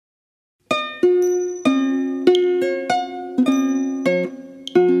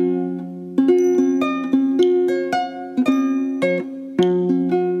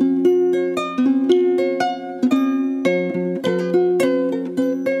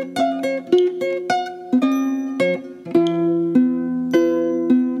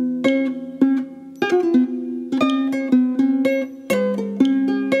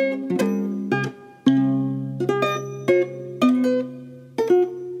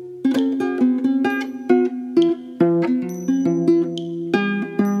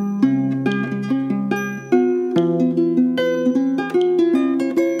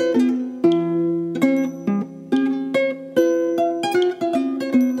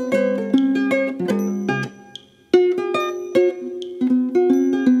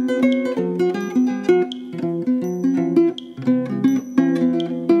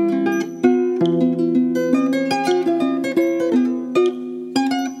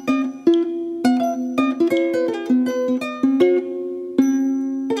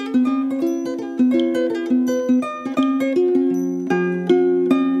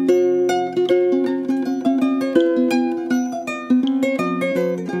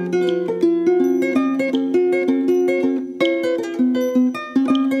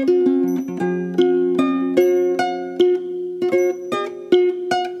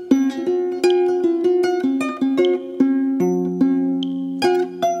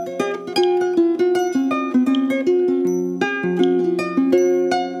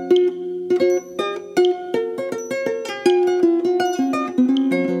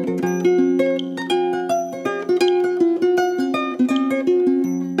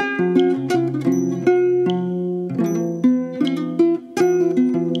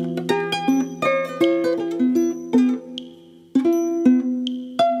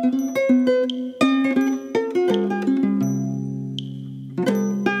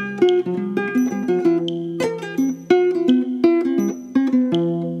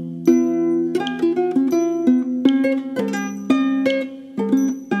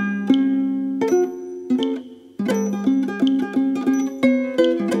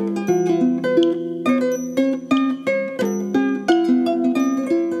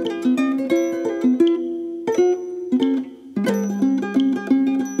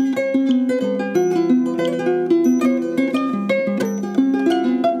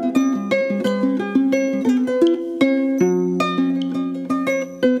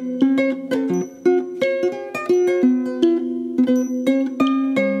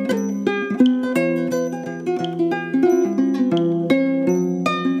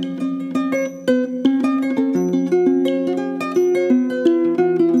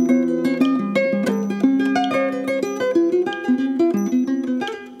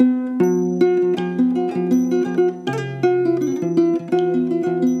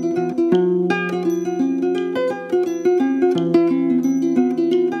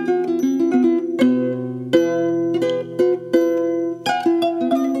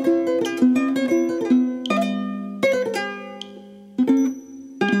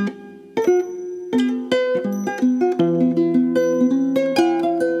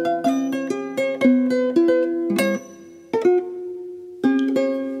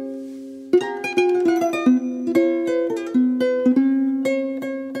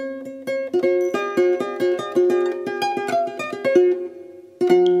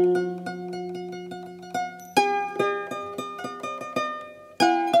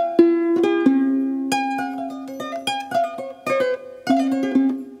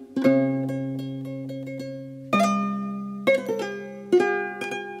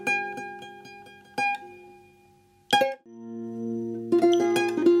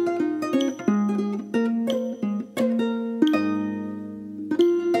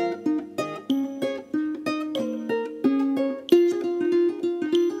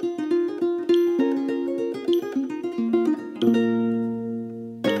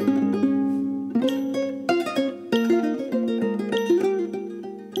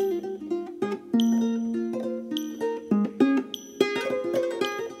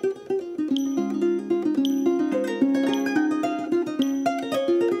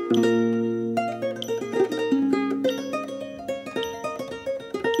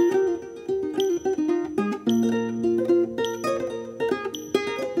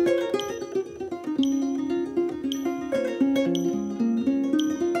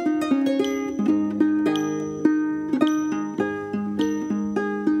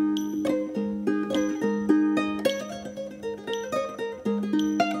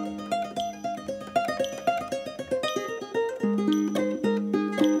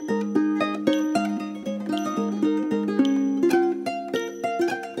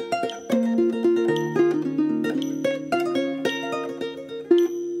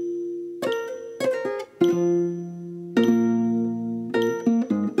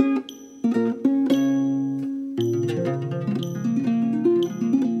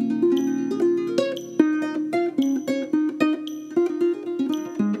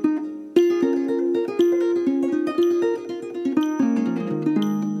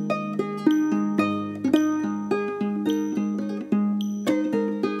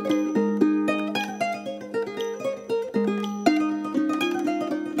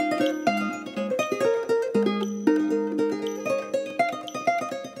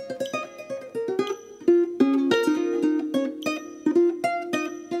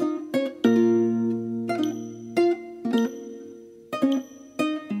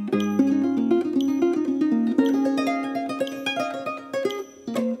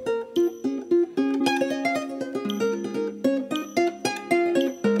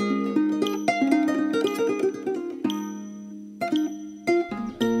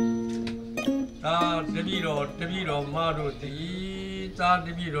Tebiro, Maro, the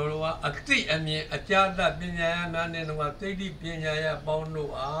Tadibiro, a tea, and a jada pinya, and what they did pinya, Bono,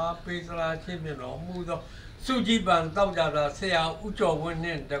 Pesala, Chimino, Mudo, Sujiban, Taujada, Sea, Ucho,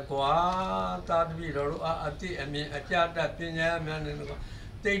 winning the Qua, Tadibiro, a tea, and a jada pinya, man, and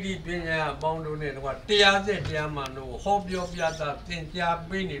they did pinya, Bono, and what Tia, Diamano, Hope your Piata, Tintia,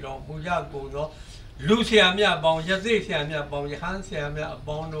 Benito, Mujago. Lucia mia bon, Yazia mia bon, Hansia mia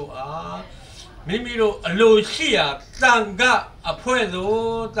bono Mimiro Lucia, Tanga, a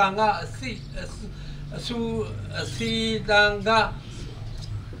puedo, Tanga, si, Tanga,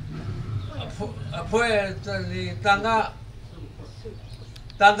 a puedo,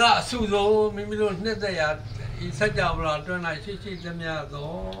 Tanga, Sudo, Mimiro Nedaya, Isajabla, Dona, Chichi, the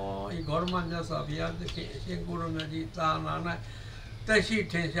Miago, Igorman, Sabia, the King Guru Meditana. Tashi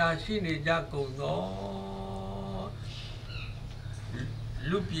Tensha Shini Jaco,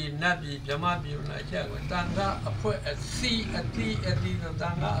 Lupi, Nabi, Jamabi, Tanga, a sea, a tea, a little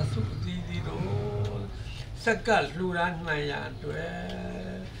tanga, a soup, Sakal, Luran, Nayan,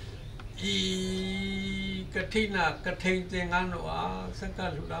 Kathina, Kathina,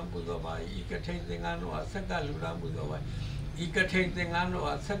 Sakal, Luran Budova, Kathina, Sakal, Luran Budova. Kathina,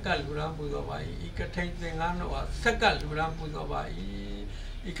 Sakal, Luran Budova, Kathina, Sakal, Luran Budova,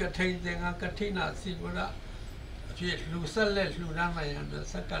 Kathina, Sigura, Lusale, Lunama, and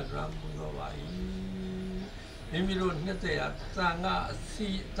Sakal, Luran Budova, Emiro Netea, Tanga,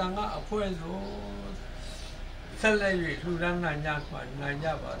 Tanga, a puedo, Salary, Luran Nayapa,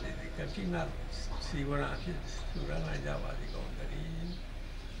 Nayava, Kathina, Sigura, Luran Nayava,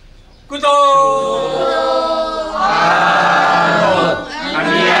 Kudo!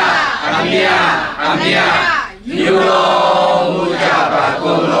 Amia, Yulo, Mujaba,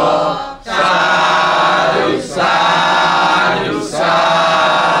 Golo,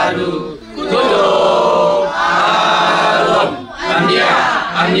 Sadu, Kudo,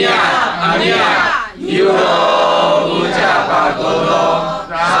 Amia, Yulo, Mujaba, Golo,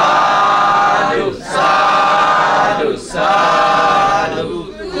 Sadu,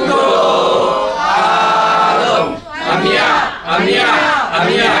 Kudo, Amia,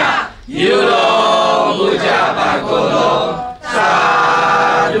 Yulo, Mujaba, Golo,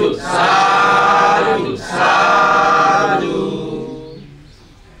 Sadu.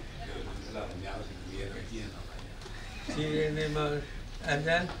 And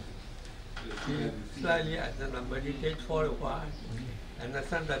then slightly at the number, meditate for a while, and the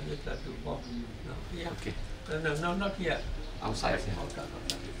sun that you start to walk. No, yeah. Okay. No, not yet. Outside.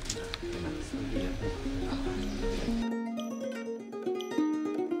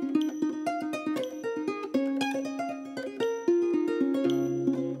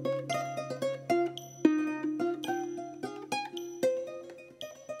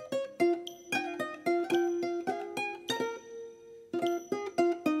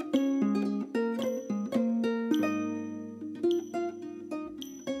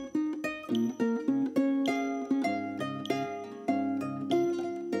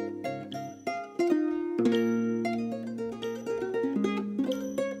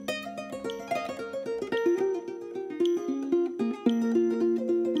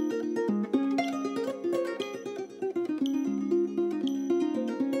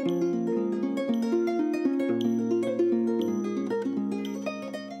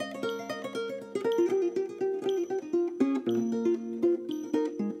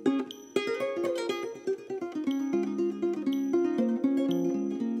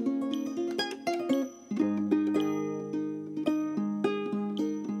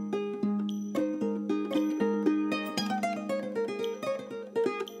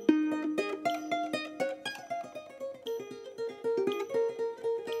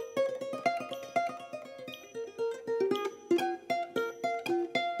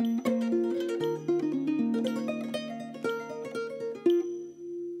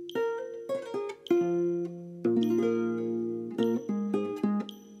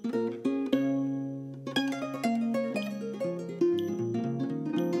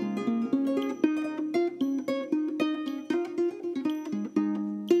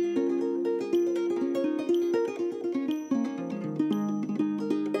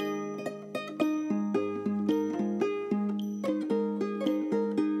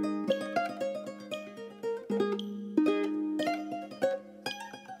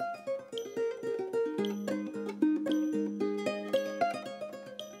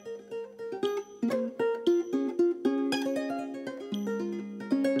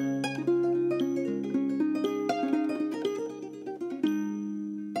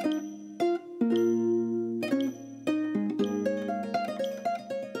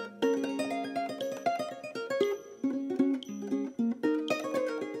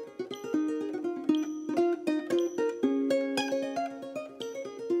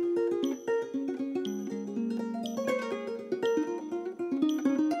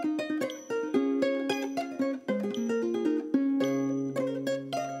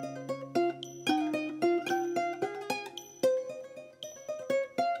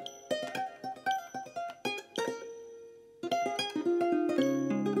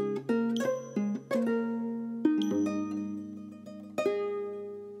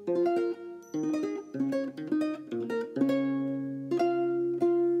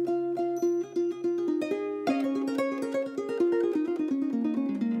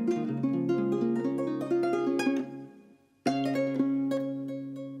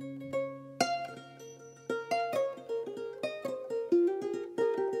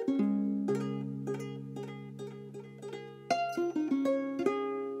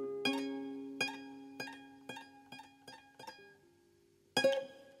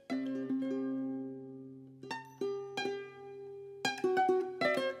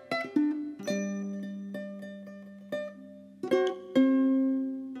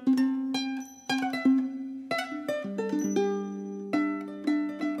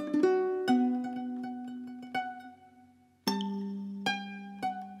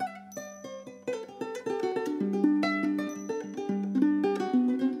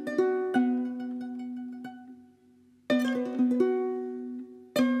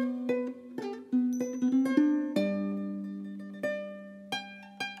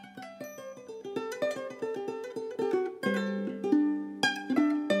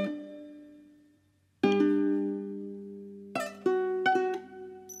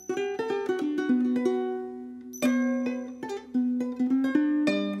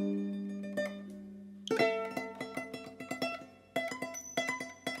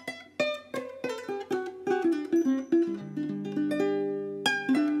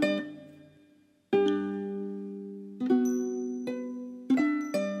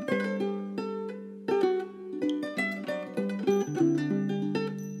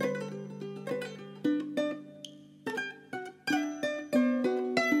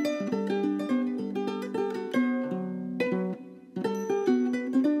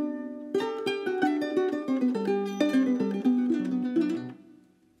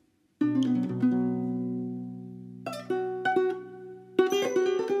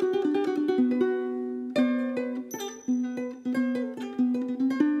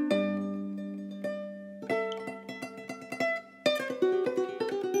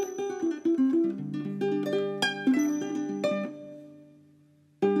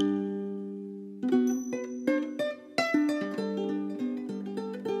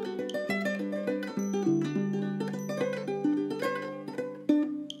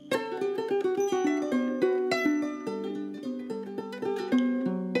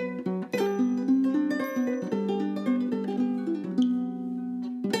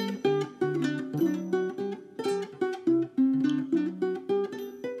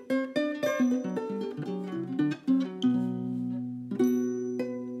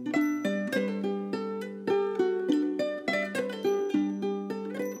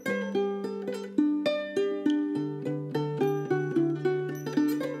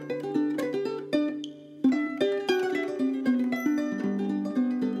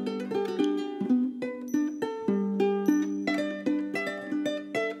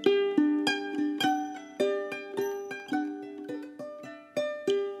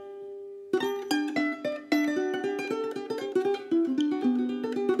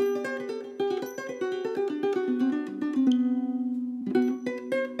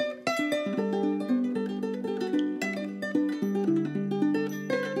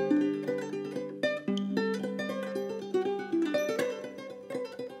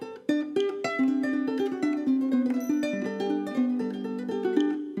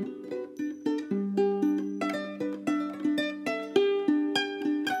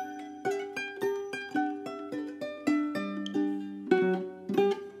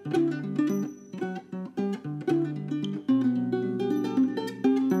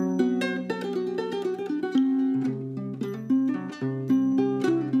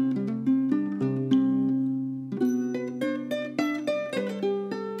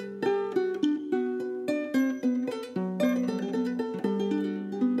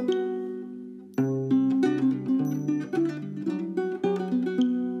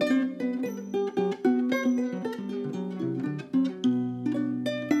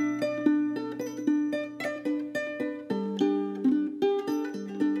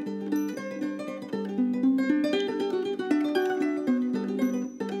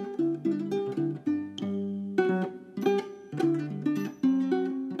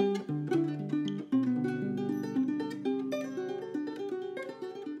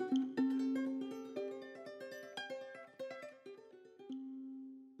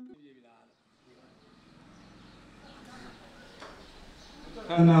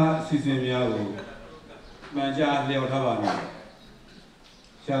 Kana Sisimiago, Maja Leotavani,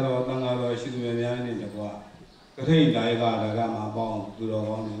 Shadow Tangaro Shizimian in the Gua, Katain Daiga, Rama Bong,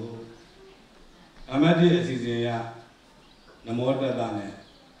 Duro. Amadi Sisia, Namorda Dane,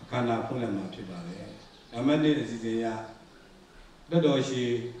 Kana Pulema Pibale, Amadi Sisia, the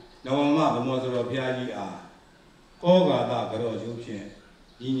Doshi, Nawama, the mother of Piagi are, Koga da Garo Jupian,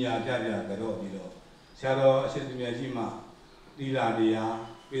 Inya Gavia Garo Bido, Shadow Shizimajima. Dila dia,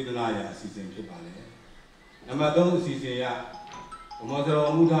 Vedalaya season Pipale. Namado season ya, Mother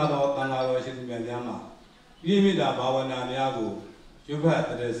Mutado, Tangaro Shizimiama. Yimida Bawana Niago,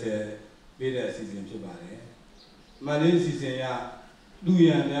 Jupat the Veda season Pipale. Malay season ya,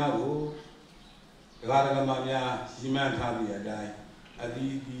 Luya Niago, Radagamania, Siman Tabia die,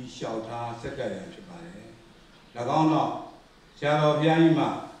 Adi Shouta, Secretary Pipale. Lagana, Shadow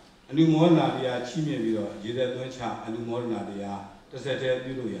Yaima. New Monastery, Chimney, Jida Doncha, and Monastery, the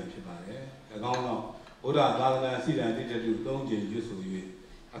Saturday Bureau Pipare, a Gano, Oda, Lana, Sida, did Long Jusu,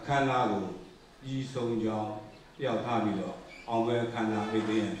 a Canado, Yi Song Jong, Yao Tamilo, on where Cana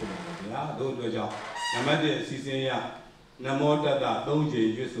within Pipare, those were Jong, Namade Sisia, Namota, Long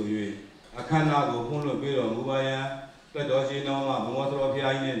Jusu, a Canado, Puno Biro, Mubaya, the Doji Noma, Motor of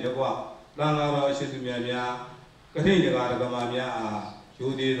Yain and Jagua, Lana Shitumia, Katina Gamamia.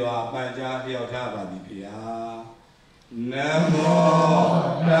 Judira Maja Yotava Dipia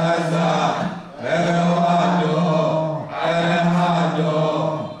Namo Tassa Bhagavato Arahato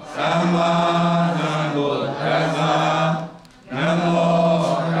Sama Sambuddhassa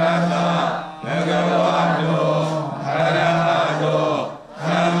Namo Tassa Bhagavato Arahato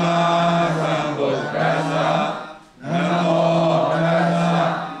Sama Sambuddhassa Namo Tassa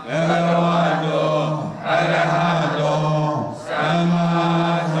Bhagavato Arahato Sama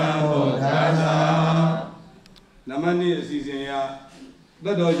Namani season ya,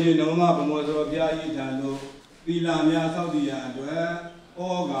 the Doji Noma, Mozo Piai Tando, Vilamia Saudia and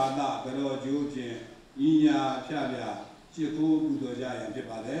Ogada, Garo Juti, Inya Pia, Chiku, Budoja and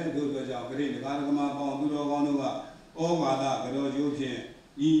Pipade, Doja Green, Gargama, Budoganova, Ogada, Garo Juti,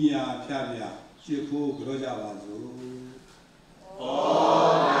 Inya Pia, Chiku, Groja Vazu.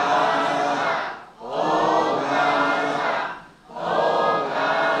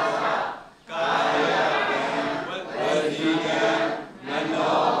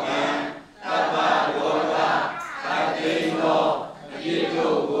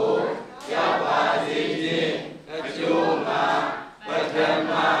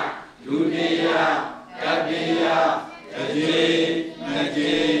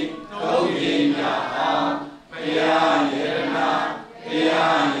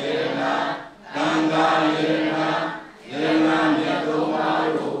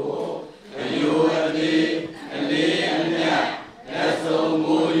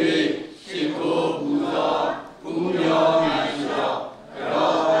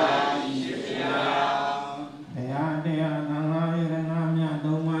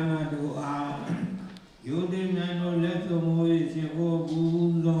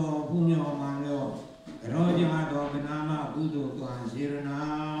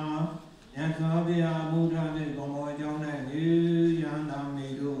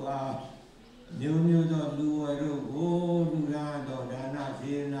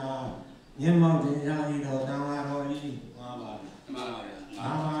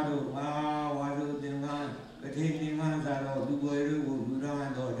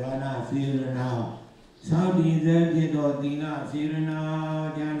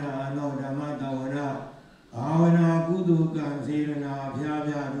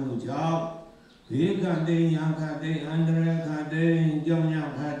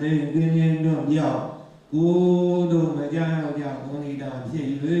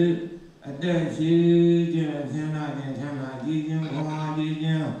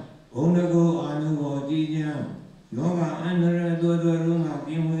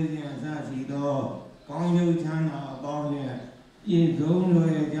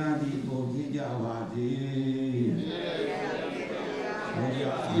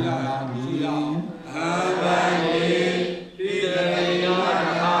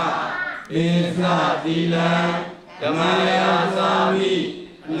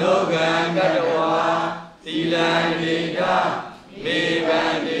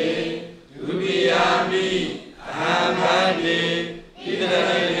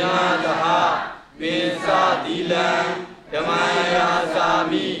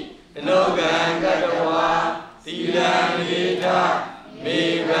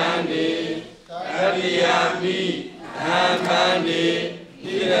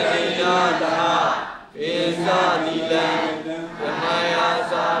 Nidana Taha Pisa Nilan Dhamaya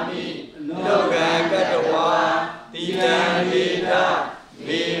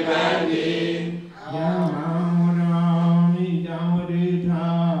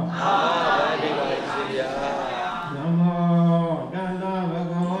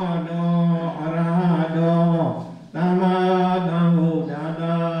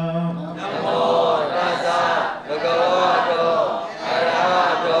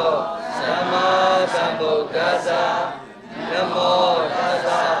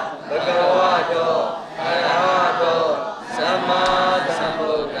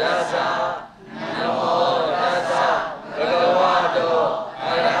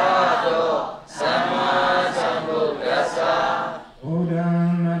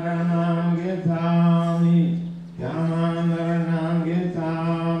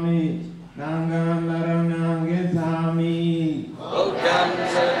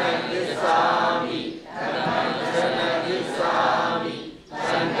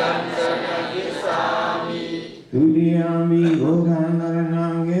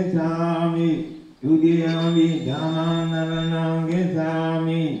gacchami dutiyampi dhamman saranam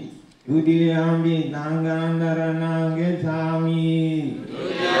gacchami dutiyampi sangham saranam gacchami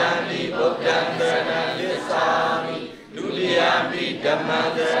Dutiyampi buddham saranam gacchami Dutiyampi dhamman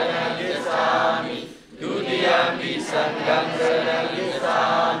saranam gacchami Dutiyampi sangham saranam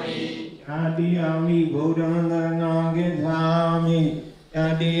gacchami Tatiyampi buddham saranam gacchami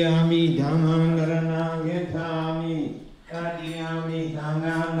Tatiyampi dhamman saranam gacchami Tatiyampi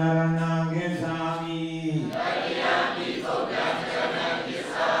sangham saranam gacchami Tatiyampi buddham saranam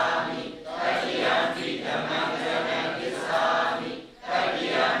gacchami Tatiyampi dhamman saranam gacchami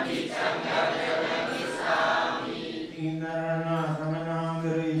Tatiyampi sangham saranam gacchami Indarana samanam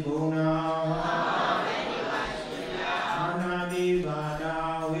guribuna Anadi bada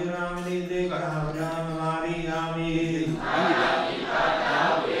viramni dekavram mariyami Anadi bada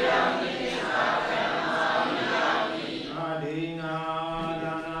viramni dekavram mariyami Adina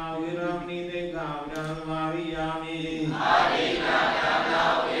dana viramni dekavram mariyami Adina dana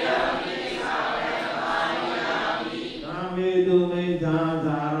viramni dekavram mariyami Namedu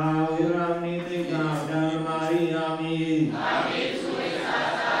medhasara viramni dekavram mariyami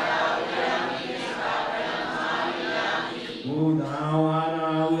Mudavara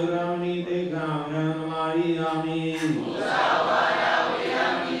viramni dekavram mariyami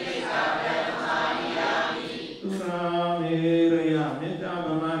Surameraya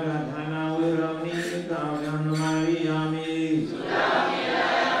metabamara dhana viramni dekavram mariyami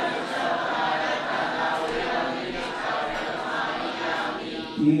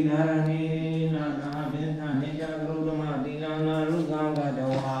Dinarani nana bena nija grudama dinana ruganga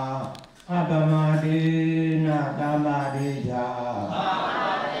dawa Abamade na damadeja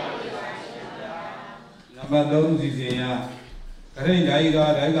Number 3 စီစဉ်ရခရိတ်ဓာယိက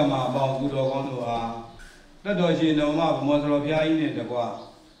ဓာယိကမှာအပေါင်းသူတော်ကောင်းတို့အားတတ်တော်ရှင်တော်မှာဗမောစတော်ဘုရားကြီးနဲ့တကွ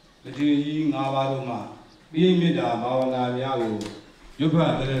တတိကြီး၅ပါးတို့မှာပြိမိတ္တာဘာဝနာများကိုရွတ်ဖ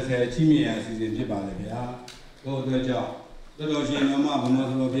တ်30ချီးမြှင့်ရအစီအစဉ်ဖြစ်ပါလေဗျာတို့အတွက်ကြောင့်တတ်တော်ရှင်တော်မှာဗမော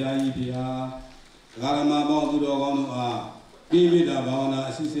စတော်ဘုရားကြီးဖျားဒကာရမပေါင်းသူတော်ကောင်းတို့အားပြိမိတ္တာဘာဝနာ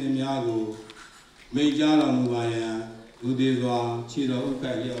အစီအစဉ်များကိုမိန့်ကြားတော်မူပါယံလူသေးစွာခြေတော်ဥက္က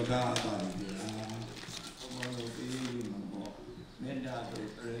ဋ္ဌရောက်ထားပါသည်ဗျာ မေတ္တာတို့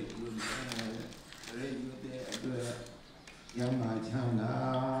ပြည့်ယူတဲ့အတွက်ယမချမ်းသာ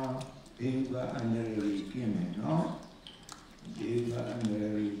ဒေဝအန္တရာယ်ကင်းမယ်နော်ဒေဝအန္တရာ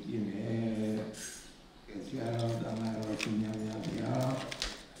ယ်ကင်းမယ်ကဲဆရာတော်တမန်တော်ရှင်များဗျာ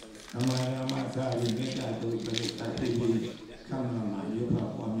နမရမသာဝိမေတ္တာတို့ပြည့်တတ်တဲ့ခန္ဓာမှာရုပ်ဖ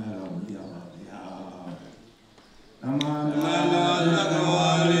ပွားများတော်မူကြပါဗျာနမနာသကဝါ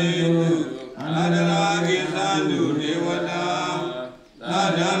လေအနန္တရာကိသံတုဒေဝတာသာ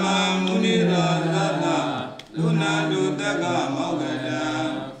ဓမ္မမုနိရာသတလူနာတုတက္ကမောက္ခတံ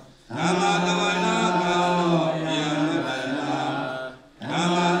ဓမ္မတဝနာကာလောယံမကတံဓမ္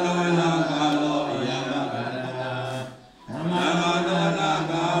မတဝနာကာလောယံမကတံဓမ္မတဝနာ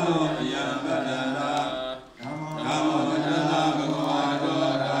ကာလောယံမကတံဓမ္မဝတ္တဘဂဝါတော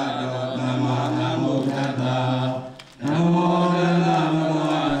ရာတောဓမ္မသံဃုတ္တနမောတတဘဂ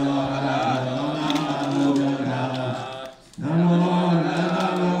ဝါတောရာတောဓမ္မသံဃုတ္တနမောတတ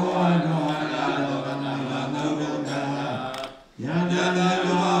ဘဂဝါတောရာတောဓမ္မသံဃုတ္တယံတတ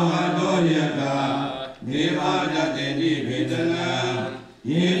လောဝတောယကနေဝတတေတိဗေဒနံ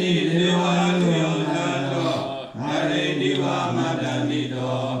ယေနိဒေဝလူယောသတောဟာရိဒီဝမတ္တတိ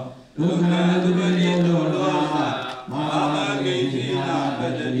တောဒုက္ခဒုပတိတောလောမဟာမဂိသေနာပ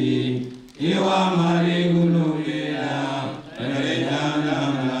တတိဧဝမာရိကုလုလေနံပရိဒံဓ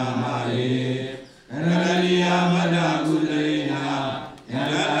မ္မနာမာယေရဏိယမတ္တကုလေနံယ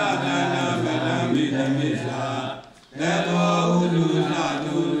တသနာကတံမိဓမိစ္ဆာသတောဥဒုသ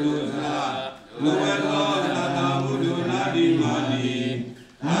တုလူသလူဝတောသတမုဒုနာတိမာတိ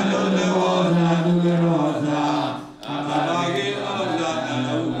အနုတဝောသာတုရောသာအပပကေဩဇာတ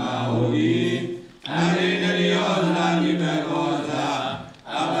လုကာဟိ အရိနရိယောသနာမိဘကောသာ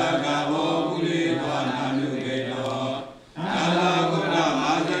အဘဂဘောကုလေသောနာနုကေတောသာလကုဏ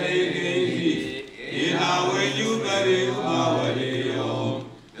မာသရိကေတိဧနာဝေယုပရိဥပဝရေယော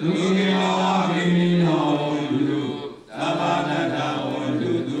သူကေနောဝိမိနောဝန္တုသဗ္ဗတတဝန္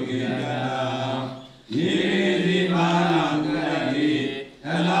တုသူကေတတာယေတိပါဏံကုတတိသ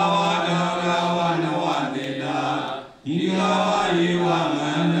လဝတောရာဝနဝတေတာဒီဃဝယေဝမ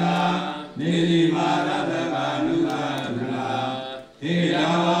န္တာနေတိမာရတကနုသာတုလာဒေဝ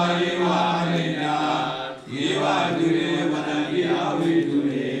ဝယေဝအရိတာယေဝတုရေဝတတိအဝိတု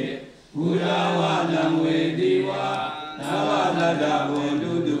ရေဘုရားဝတံဝေတိဝသဗ္ဗတတဝန္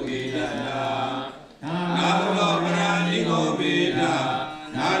တုတုကေတတာနာဘလောပရာဏိကိုပေတာ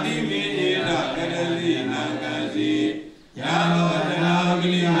နာ Nadi Minina Kadali Nangasi, Yano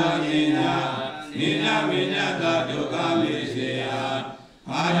Nagina Nina, Nina Minata Dukamisea,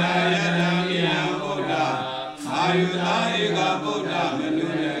 Madaya Namina Buddha, Ayuda Ega Buddha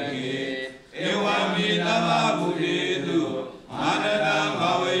Menunaki, Ewa Mitama Buddhidu, Manada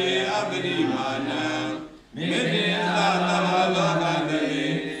Mawaye Abdi Mana, Medina Tamalokandali,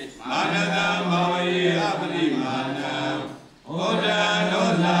 Manada Mawaye Abdi Mana, Oda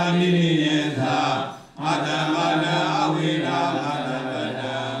Nosa Niniyensa, Adamana Awira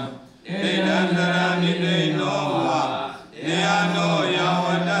Madavada, Edandara Nine Nova, Eano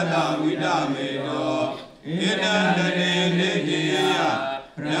Yawadada Vidamedo, Edandane Negia,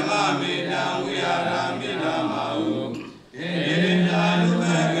 Rama Mida Viara Midamau, Edandanu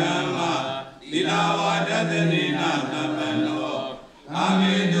Megama, Ilawadadina Namano,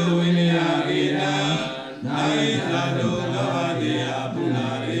 Amidu Vinyagina, Naisadu Navadia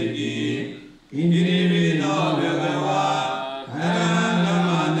Punariki, Indivino Begawa,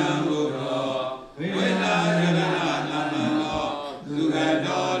 Haranamana Guru, Veda Jaganamano,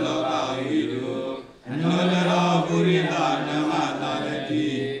 Sugadolo Kahidu, Anodaro Purita Namataraki,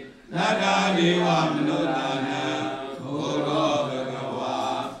 Nadadi Wamnodana, Guru Begawa,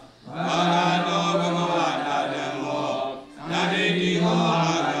 Bhagano Begawa Nadamo, Nadedi Ho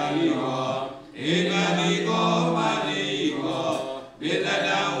Agaiho, Egadiko Madiko,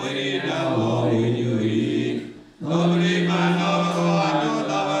 Vedada Verida Ho Vinyuri, Nobribano Bhagavano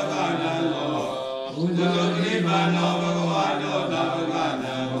Tavakanano, Udobribano Bhagavano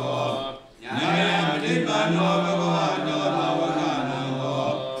Tavakanano, Nyayamribano Bhagavano Tavakanano,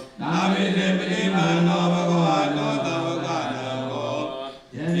 Namidebribano Bhagavano Tavakanano,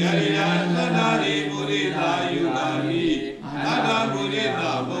 Yariyantanari Purita Yugani, Nada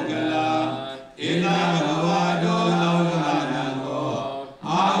Purita Bhagala, Ida Bhagavado Tavakanano,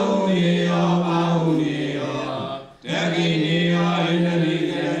 Ahuniyo, Ahuniyo, Teginiyo,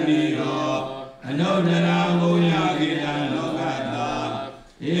 Inarikaniyo, Anodara Muya Gitano Gata,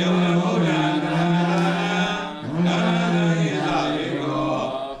 Yamabura Nana, Nana Isariko,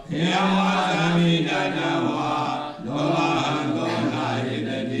 Yamasami Danawa, Doma Andona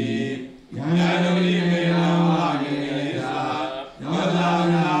Hidadi, Yanaduri Menawa Nilesa,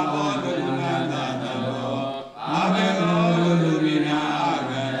 Yodana Bodhunata Tabo, Abego Lumina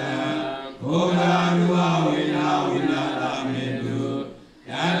Agara, Oda Dua Wina Winata Medu,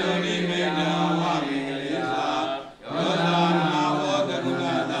 Yanaduri Menawa Nilesa, Yodana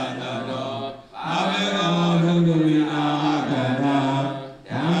Bodhunata Tabo, Abego Lumina Agara,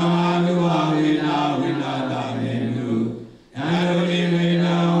 Yanadua Wina Winata Medu, Yanaduri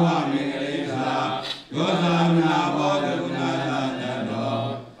Menawa Nilesa, Yodana Bodhunata Tabo,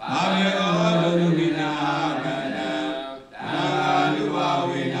 Abego Lumina Agara, Yanadua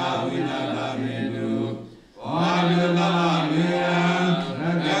Wina Winata Medu, Wadutava Mira,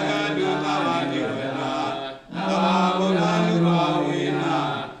 Ragadutava Nivana, Navabudhanua Wina,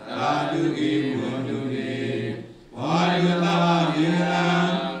 Radugi Munduri, Wadutava Mira,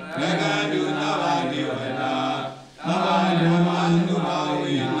 Ragadutava Nivana, Navadamanua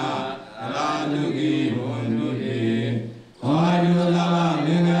Wina, Radugi Munduri, Wadutava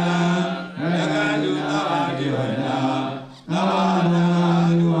Mira, Ragadutava Nivana,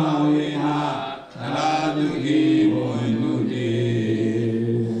 Navadamanua Wina, Radugi Munduri.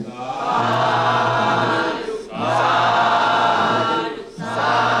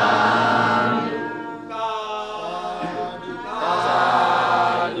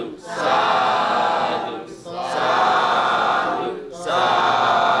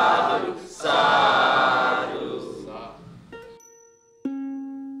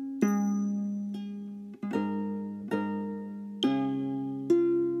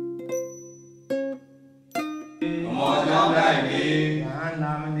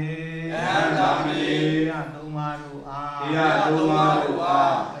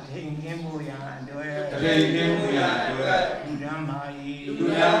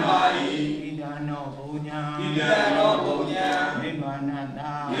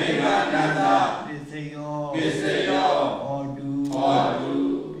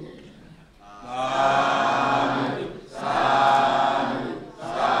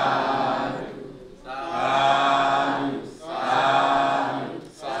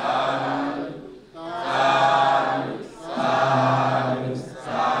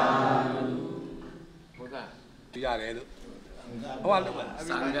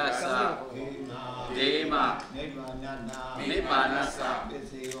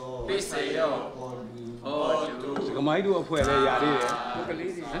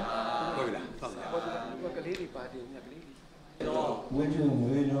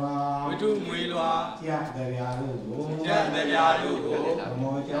 ဝိတုမွေလွာကျက်တရားတို့ကိုအ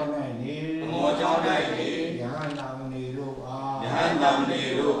မောเจ้า၌နေယဟန်တော်နေ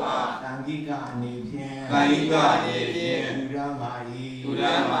တို့အားတန်ခိကအနေဖြင့်လူရ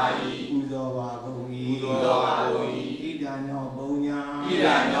မာဤပူဇော်ပါကုန်၏ဣဒံနောပုံညာ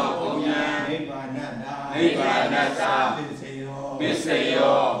နိဗ္ဗာနတ္ပစ္စ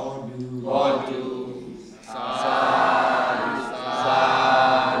ယောဟောတု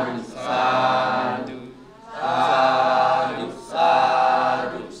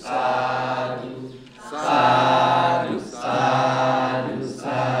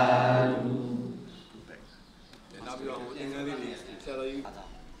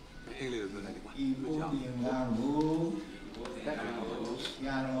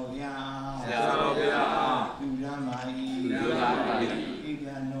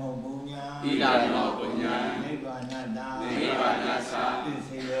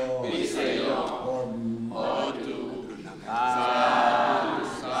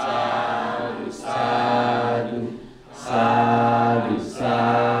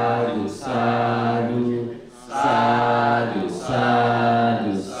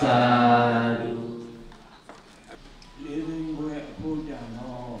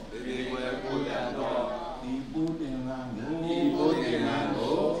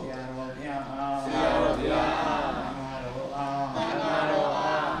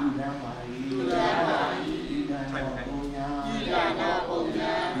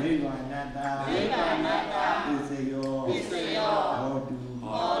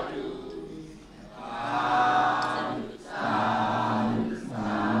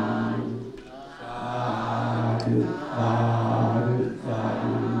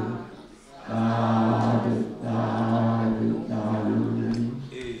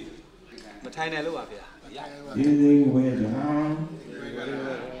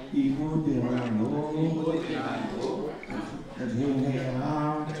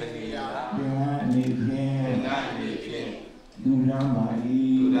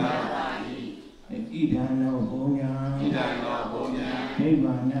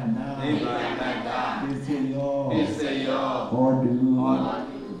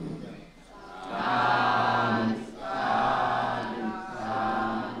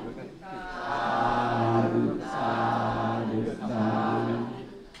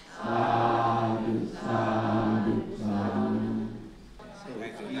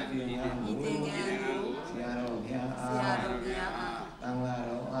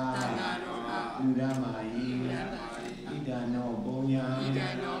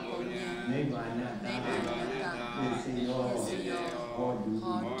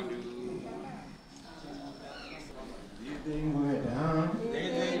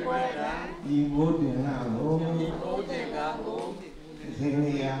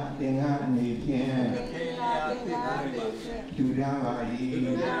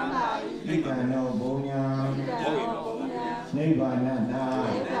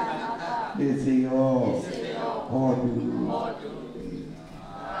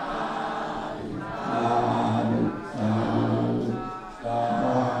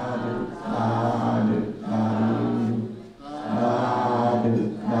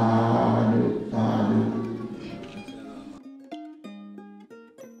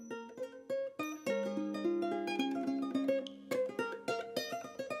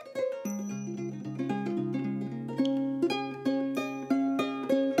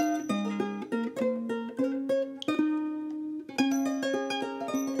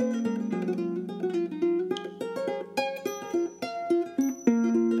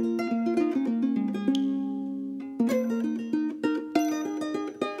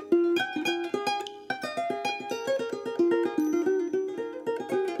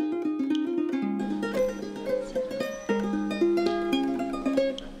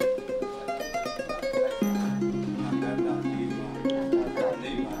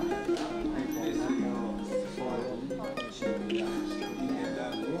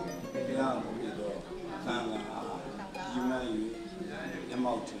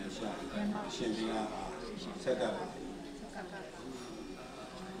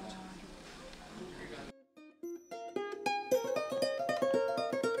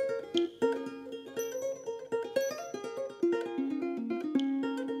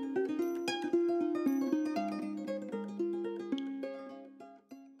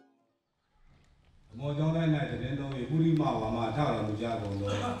မောကြောင်းတိုင်း၌တည်တော်၏ပုရိမဝါမထတော်မူကြကုန်သော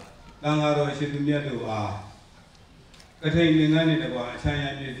တန်ဃာတော်ရှင်သူမြတ်တို့အားကထိန်လင်္ကန်းနှင့်တကွာအချမ်းရ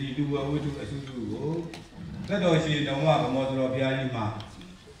ပစ္စည်းတူဝဝတ္ထုအစုစုကိုသက်တော်ရှင်ဓမ္မဗမောတော်ဘုရားကြီးမှာ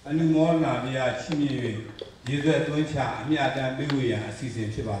အနုမောဒနာတရားချီးမြှင့်၍ ရေသွက်သွင်းချအမြတ်တမ်းပေးဝေရန်အစီအစဉ်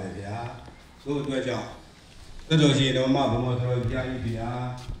ဖြစ်ပါတယ်ဗျာတို့အတွက်ကြောင့်သက်တော်ရှင်တော်မှာဗမောသတော်ကြားကြီးဗျာ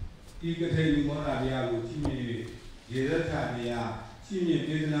ဤကထိန်လူမောတာတရားကိုချီးမြှင့်၍ရေသက်ထတရားချီးမြှင့်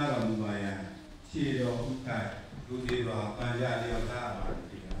ပေးသနာတော်မူပါယံခြေတော်ဥက္ကလူသေးပါပန်ကြလျောက်သားပါ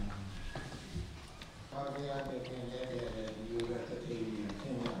ဗျာပါရယာတဲ့ခင်ရဲ့ဒီလိုကတိတ်ကြီးခ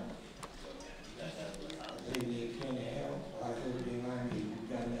င်ဗျာဒီနေ့ခင်ရဲ့ဘာလို့ဒီမှာဒီ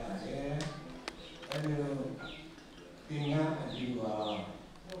ကြမ်းရတယ်အဲဒီလိုသင်္ကန်းအဒီပါ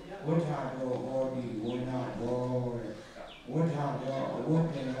ဝဋ္ဌတော်ဟောဒီဝဏ္ဏတော်ဝဋ္ဌတော်အဝတ်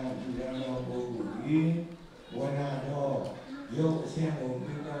ပင်ကဒီရန်တော်ပုဂ္ဂိုလ်ကြီးဝဏ္ဏတော်ရုပ်အရှင်းကိုပြ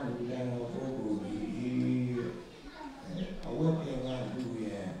သလူရန်တော်ပုဂ္ဂိုလ်ကြီးအဝတ်ပင်ကလူ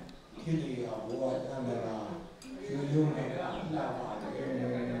ရဲ့ခိလေယာဘဝတန္တရာယူယုံနဲ့လာပါတယ်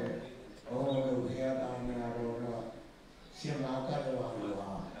။ဘုံတို့ခေတ္တနာတော်တော့ရှင်မာကတ္တဝါလိုဟာ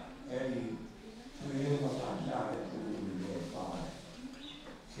အဲဒီယူယုံမှာလာတဲ့ပုဂ္ဂိုလ်တွေပါတယ်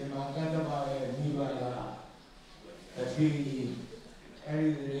။ရှင်မာကတ္တဝါရဲ့မိဘကတတိအဲဒီ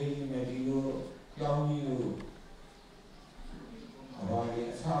လေးနဲ့ဒီလိုကြောင်းကြီးကိုဘာလဲ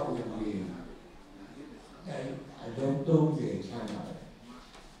အဆောက်အဦကြီးအဲအလုံး30ချမ်းသာတယ်။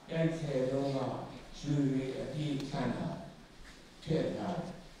တိုက်ဆယ်လုံးကယူရီအပြည့်ချမ်းသာထည့်လာ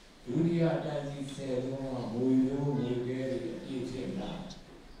ဒုတိယတိုက်ကြီးဆယ်လုံးကမူရိုးမူခဲတွေအပြည့်ထည့်လာ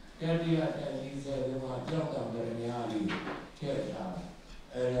တတိယတိုက်ကြီးဆယ်လုံးကကြောက်ကမရများတွေထည့်လာ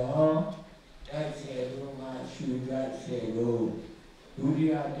အဲတော့တိုက်ဆယ်လုံးကယူတိုက်ဆယ်လုံးဒုတိ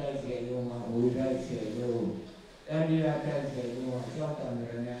ယတိုက်ဆယ်လုံးကမူတိုက်ဆယ်လုံးတတိယတိုက်ဆယ်လုံးကကြောက်ကမ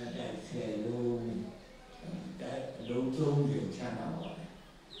ရများတိုက်ဆယ်လုံးအလုံး30ချမ်းသာပါတယ်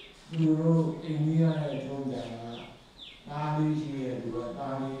သူတို့အိန္ဒိယရဲ့ထုံးစံကသားလေးရှိရဲ့သူက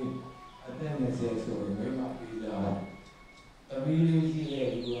သားလေးအသက်20ဆိုရင်မိမပြီးသားသမီးလေးရှိရဲ့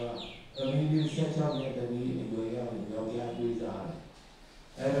သူကသမီးလေး16နဲ့သမီးအရွယ်ရောက်ယောက်ျားပြီးသား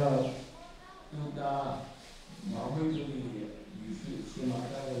အဲတော့သူကမောင်မိတ်ကြီးရဲ့ယူရှင်မာ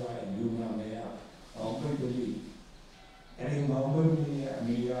တာရဲ့ယူနာမေယမောင်မိတ်ကြီးအဲဒီမောင်မိတ်ကြီးရဲ့အ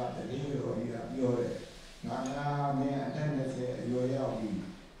မိကတတိယတော်ကြီးကပြောတယ်ငါမင်းအသက်20အရွယ်ရောက်ပြီ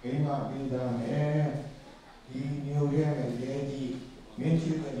မိမပြီးသားမယ်ဒီမျိုးရဲရဲ့ရဲကြီးမင်း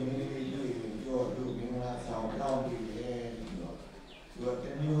ရှိတဲ့မျိုးလေးတွေ့ရင်ပြောလို့မင်္ဂလာဆောင်တောင်းပြီးတယ်ပြီးတော့သူကတ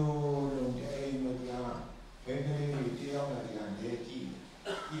မျိုးလုံးတဲ့မလားဘယ်ကလေးတရားနာကြရဲကြီး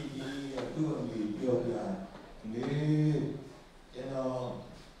ဒီသူ့အမိပြောပြလေကျွန်တော်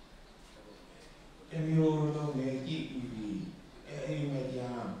တမျိုးလုံးနဲ့ကြည့်ပြီးအိမ်မကြ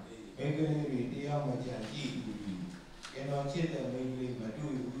ဘယ်ကလေးတရားမကြကြည့်ပြီးကျွန်တော်ချစ်တဲ့မိန်းကလေးမ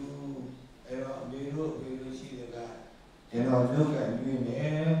တွေ့ဘူးအဲ့တော့အမေတို့ရှိတဲ့ကကျွန်တော်လောက်ကတွေ့မ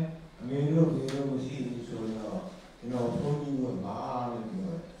ယ်အမေတို့မရှိဘူးဆိုတော့ကျွန်တော်ဘုန်းကြီးကမာလို့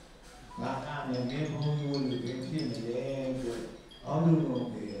ပြောငါအနေနဲ့ဘုန်းကြီးကိုဖြစ်နေတယ်ဆိုအောက်လို့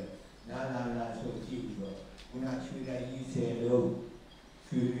ပဲနာဆိုကြည့်ပြီးတော့ခုနချွေတိုင်းကြီး10လုံး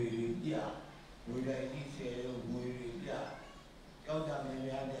ချွေပြဝေတိုင်းကြီး10လုံးဝေပြကောက်တာမ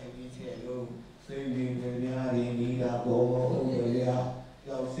များတဲ့ကြီး10လုံးစိတ်တွေများရင်းကြီးတာဘောဟုတ်တယ်ဗျာ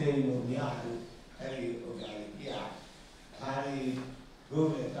ကြောက်စိတ်လို့များလို့အဲ့ဒီဥစ္စာကြီးပြဒါရီတို့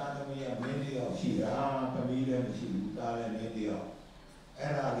နဲ့တာသမီးကမင်းတယောက်ရှိတာသမီးလည်းမရှိဘူးတာလည်းမင်းတယောက်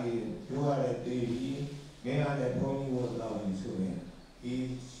အဲ့ဒါကြီးတို့ရတဲ့တေးကြီးမင်းရတဲ့ဘုန်းကြီးကိုတောင်းနေဆိုရင်ဒီ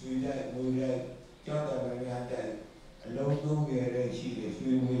ရွှေလိုက်ငွေလိုက်ကြောက်တာမများတဲ့အလုံး30ရဲ့ရှိတယ်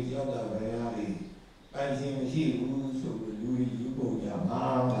ရွှေငွေကြောက်တာမများတွေပိုင်ရှင်မရှိဘူးဆိုပြီးလူကြီးယူပုံကြမှာ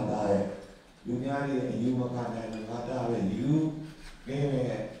ငါတာရဲ့လူများတွေအယူမခံနိုင်ငါတာပဲယူမင်း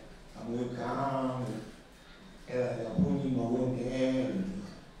ရဲ့အမွေခံအဲ့ဒါကြောင့်ဘုန်းကြီးမဝင်နဲ့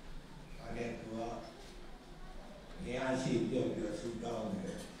အဲ့ဒါကနေရာရှိပြောဆူတောင်းတ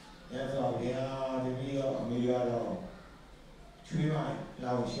ယ်။အဲ့တော့နေရာတပည့်တော့အမေကတော့ချွေးမ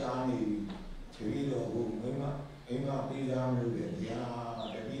လောင်ရှားနေပြီ။တပည့်တော်ကမိမပေးသားမလို့ပဲဗျာ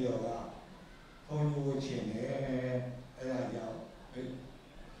တပည့်တော်ကဘုန်းကြီးကိုချင်တယ်အဲ့ဒါကြောင့်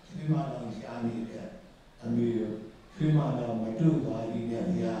ချွေးမလောင်ရှားနေတဲ့အမေချွေးမလောင်မတွေ့ပါဘူးနဲ့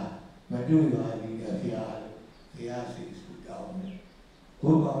ဗျာမတွေ့ပါဘူးနဲ့ဗျာတရားစီဆူတောင်းတယ်ဘု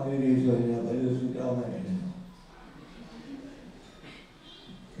ရားလေးဆိုရင်ဘယ်လိုဆူတောင်းမလဲဒီ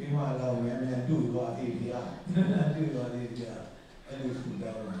မှာတော့မြန်တွေ့သွားသေးဗျာတွေ့သွားသေးဗျာအဲ့လိုဆူ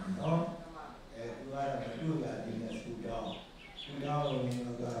တောင်းနော်သူကတော့မတွေ့တာဒီနဲ့ဆူတောင်းလို့နေ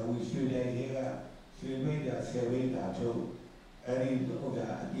တော့ဝီရွှေတဲ့တွေကရွှေမိတ်တာဆယ်ဝိတ်တာထုတ်အဲ့ဒီဟုတ်တာ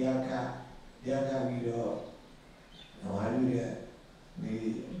အပြာခပြီးတော့ဘာလို့လဲဒီ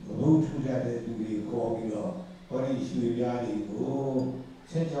ဘုထုထတဲ့သူတွေခေါ်ပြီးတော့ဟောဒီရွှေပြားတွေကို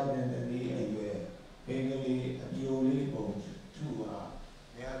ဆက်ကြောင်းတဲ့တည်းအရွယ်ဘင်္ဂလီအပြိုလေးပုံထူပါ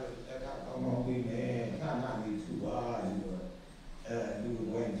များလို့တက်ကကောင်းကောင်းပြီးနေခဏ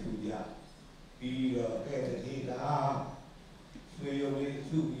ပြီးတော့ကဲတတိတာဆွေရုံလေး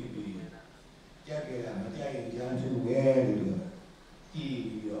စုပြီးကြက်ကြတာမကြိုက်ရင်ကြမ်းစုပဲလို့ကြည့်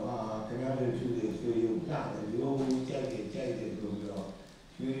ပြီးတော့ခင်ဗျားတို့စုတဲ့ဆွေရုံပြတယ်လို့ကြိုက်တယ်ဆိုပြီးတော့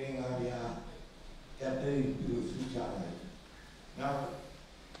ရွှေရင်းကားဗျာကြက်သိပြီးစုကြတယ်နောက်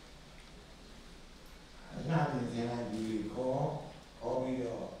နာမည်ဆရာကြီးခေါ်ပြီး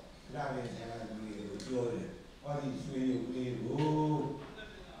တော့နာမည်ဆရာကြီးကိုပြောတယ်ဟောဒီဆွေရုံလေးကို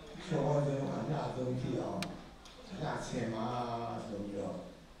ကျော်ကျော်အနာဆုံးဖြစ်အောင်အနာဆင်မှာဆိုပြီးတော့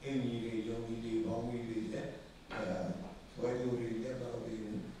အင်းကြီးတွေယုံကြီးတွေဘောင်းကြီးတွေလက်ဆွဲသူတွေလက်တော်တွေ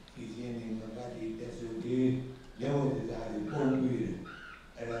ဒီစင်းတွေမကတိတက်စုတွေလက်ဝတ်စားတွေပုံပြီး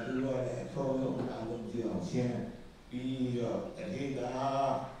အဲ့ဒါသူတို့လည်းအထောက်အနာဆုံးဖြစ်အောင်ရှင်းပြီးတော့တတိတာ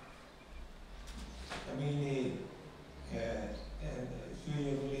အမင်းလေးဆွေ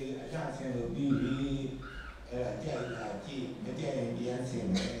ရုံလေးအနာဆင်လို့ပြီးအဲ့ဒါကြိုက်တာကြည့်မကြိုက်ရင်ပြန်ဆင်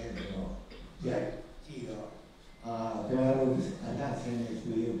မယ်ဆိုတော့ကြိုက်ကြည့်တော့ကျွန်တော်တို့အနာဆင်နေ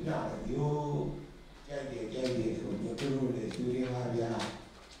ဆွေရုံပြတယ်ရိုးကြိုက်တယ်ဆိုတော့သူတို့လည်းဆွေရင်းပါဗျာ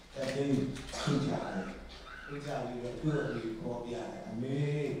အဲ့ဒီသူချတယ်သူချပြီးတော့သူ့အပြီးပေါ်ပြတယ်အမေ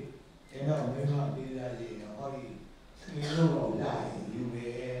ကျွန်တော်မိမပေးလာရင်ဟောဒီဆွေရုံတော့လာရင်ယူမ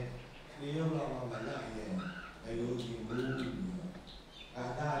ယ်ဆွေရုံတော့မလာရင်ဘယ်လိုကြည့်ဘူးအာ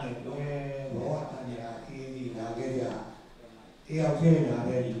တာနဲ့တော့ဘောအန်ရာအေးဒီလာခဲ့ကြတယောက်ချင်းလာ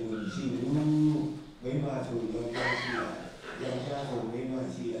တဲ့လူရှိဘူးမိမဆိုတော့ကြောက်ရှိတယ်ယောက်ျားဆိုမိမ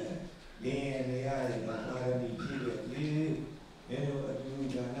ရှိတယ်လင်းရနေရတယ်ပါရမီဖြစ်တယ်လေဘယ်လိုအတူ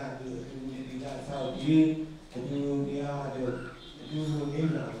ဉာဏ်တို့အတူဒီကဆောက်ပြီးအတူတရားတို့အတူနေ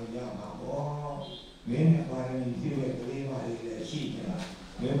လာလို့ရမှာပေါ့မင်းနဲ့ပါရမီဖြစ်တဲ့ကလေးမလေးလည်းရှိနေတာ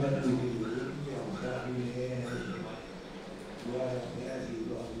မင်းမတူတူပြောင်းစားပြီးလေဘုရားရဲ့စီ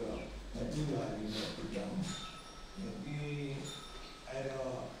တော်ပြောအတူပါနေတော့ကြောင်းဒီအဲ့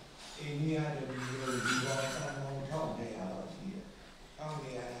တော့အိန္ဒိယတပည့်တို့ဒီဘောဆံတော်ထောက်နေရတော့ရှိတယ်ထောက်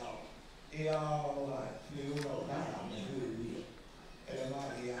နေရတော့တရားကဆွေးတော့တာမတွေ့ဘူးအဲ့ဒါမှ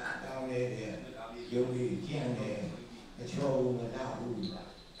ဒီကတောင်းနေတဲ့ယုံကြည်ကျင့်တယ်အချောမနာဘူး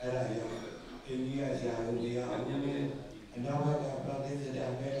အဲ့ဒါရောအိန္ဒိယဆရာတို့တရားဦးအနောက်ဘက်ကပဋိစ္စဒ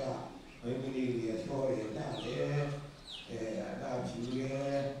ဘက်ကဝိပရိယချောရတာလေအတာဖြူ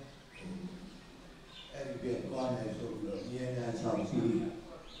ရဲ့အဲ့ဒီပြသွားနေဆိုပြီးတော့ဉာဏ်နဲ့ဆောင်စီ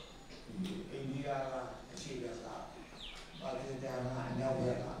အိန္ဒိယကအခြေခံကပါကစ္စတန်ကအနောက်ဘ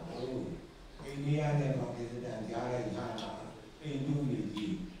က်ကအိန္ဒိယနဲ့ပါကစ္စတန်ကြားတဲ့ဟာအိန္ဒုမြေ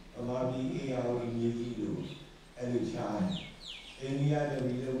ကြီးဗမာပြည်အေယာဝတီမြေကြီးတို့အဲ့လိုချားအိန္ဒိယတပ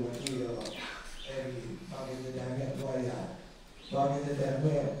ည့်တို့ဝင်ပြီးတော့အဲ့ဒီပါကစ္စတန်နဲ့တွားရပါကစ္စတန်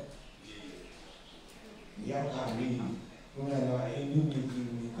နဲ့ရောက်လာပြီးဘုရားကအိန္ဒုမြေကြီး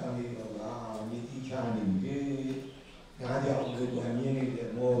ကလေးတော့မြေကြီးချားနေပြီနားကြောင်လို့အမြင်နေတဲ့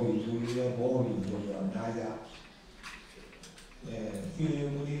ဘောပြီးသူရဲ့ဘောပြီးဆိုတော့နားကြစီရီ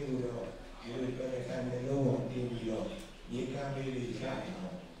မူလေးကိုတော့ဒီလိုပဲခံနေလို့တင်ပြီးတော့ရေကမ်းလေးတွေချတယ်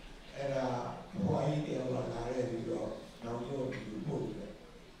အဲ့ဒါဘွားကြီးတယောက်ကလာတဲ့ပြီးတော့နောက်ကျောပြီးပို့တယ်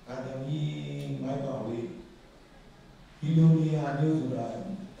အာသမီမိုက်ပါဝေးဒီလိုနေရာမျိုးဆိုတာ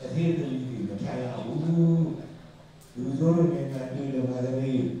အသေးသေးကြီးမထိုင်ရဘူးလူစိုးတွေနဲ့တွေ့လို့ငါသ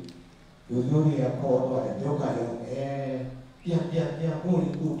မီးလူစိုးတွေကခေါ်တော့ဒုက္ခရောက်ပြန်ပို့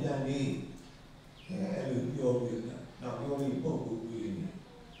လို့ကိုပြန်နေအဲ့လိုပြောပြီးနောက်ပြောပြီးပုတ်ကိုပြီး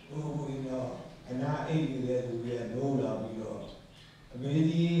တော့အနာအိတ်နေတဲ့သူတွေနိုးလာပြီးတော့အမေ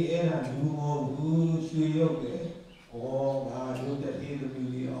ကြီးအဲ့ဒါလူမဟုတ်ဘူးရွှေရုပ်တယ်ဟောငါတို့တတိသမီး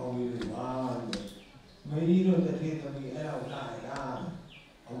လေးအောင်လို့ပါလို့မေကြီးတို့တတိသမီးအဲ့တော့လာလား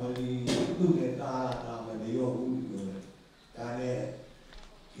အမလီသူ့ရဲ့တာမနေရောဘူးလို့ဒါနဲ့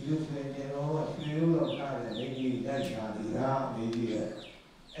ဒီလိုဆိုရင်တော့ရွှေရုပ်တော့တားတယ်မေကြီးတိုက်ချာနေတာမေကြီးရဲ့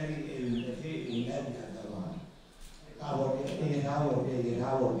အဲ့ဒီအိမ်တစ်ထိအိမ်နဲ့ပြန်တော့ကာဘောတဲ့အေးသားဘောတဲ့ရေ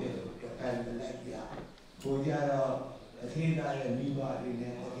သားဘောတဲ့ကန်လက်ပြကိုကြတော့အထေးသားရဲ့မိဘတွေ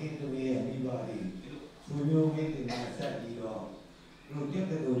နဲ့အထေးသူရဲ့မိဘတွေသူမျိုးမိတွေနဲ့ဆက်ပြီးတော့လူတက်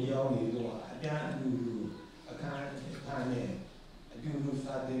တဲ့လူကြောင်းတွေတော့အတန်းအတူအခန်းနဲ့အတူတူ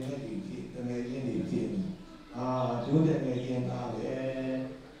စာတင်တဲ့တွေဖြစ်တကယ်ချင်းတွေဖြစ်တို့တဲ့ငယ်ချင်းသားပဲ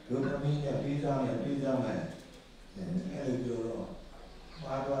တို့သမီးနဲ့ပြီးစားမယ်အဲ့လိုပြောတော့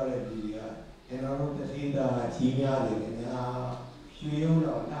ပါသွားတဲ့လူတွေကကျွန်တော်တို့တတိတာကြီးများတယ်ခင်ဗျာရွှေရုံ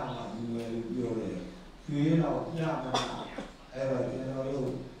တော့လာမှယူမယ်လို့ပြောတယ်ရွှေတော့ပြမှာအဲ့တော့ကျွန်တော်တို့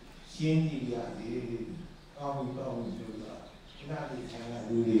ရှင်းကြည့်ရစီကောင်းပြီဆိုတော့ဒီနာဒီဆံက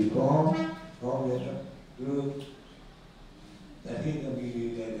လူတွေကောင်းတယ်သူတတိတပီတွေ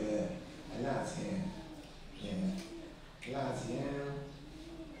လည်းအလားဆင်း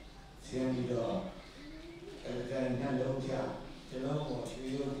ပြီးတော့အဲ့ဒါနဲ့လုံးချကျွန်တော်ကိုရွှေ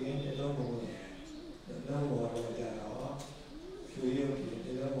ရုံတင်းလုံးကို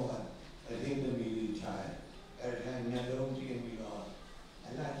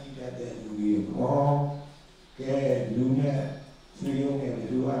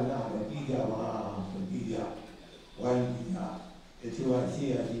là đi ra vào đi ra quay đi ra để cho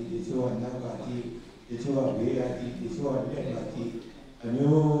xe đi để cho năm cái đi để cho về đi để cho lên cái đi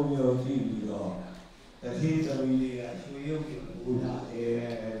nhiều nhiều đi rồiแต่ที่จะมีช่วยยกอุณา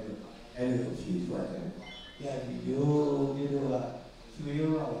ชีส่วนอย่างที่อยู่ที่ว่าช่วยย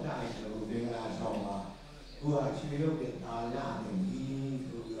กเราได้เราเป็นงานสองมาว่าช่วยยกเป็นอาญาหนึ่งที่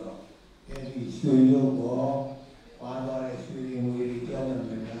ตัวเราอย่างที่ช่วยยกก็ว่าเราได้ช่วยมือเจ้าหน้า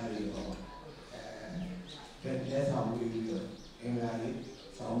ที่ได้ก็เป็นแค่สามมือเองอะไร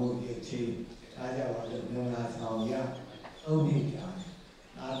สามมือเดียวชีถ้าจะว่าจะเป็นงานสองอย่างต้องมีอย่าง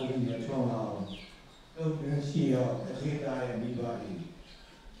อาจจะมีช่วงเราတော့ရှိရောအထေသားရဲ့မိဘတွေ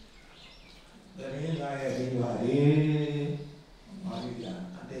တရေသားရဲ့မိဘတွေမာရိယာ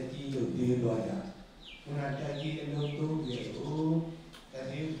အတက်ကြီးကိုပြေးသွားကြခုနတက်ကြီးအလုံးသုံးပြေကိုတ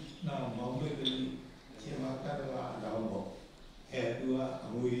ရေနောက်မောင်ဝိကလေးရှင်မကတ္တဝါလောင်းပေါ့သူကအ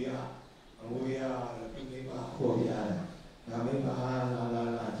မွေရသူမိဘခေါ်ရတယ်ငါမိဘ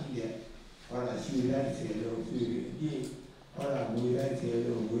လာကြည့်ရဲ့ဟောလာရှူလိုက်စေလို့ရှူပြီးအပြည့်ဟောလာငွေလိုက်စေ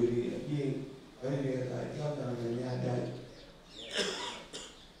လို့ငွေတွေအပြည့်အဲ့ဒီကကြောက်တာများတဲ့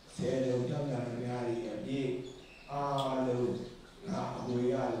ဆယ်လုံးကြောက်တာများကြီးအပြည့်အားလုံးငါအဝေး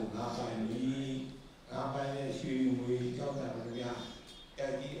ရလို့ငါပိုင်ပြီးငါပိုင်ရဲ့ရွှေငွေကြောက်တာများ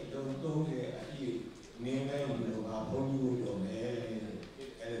အဲ့ဒီအလုံး30အပြည့်နေနေလို့ငါဘုန်းကြီးတို့မယ်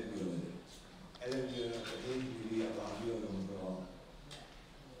အဲ့လိုပြောတဲ့ဒီရပါပြောလို့တော့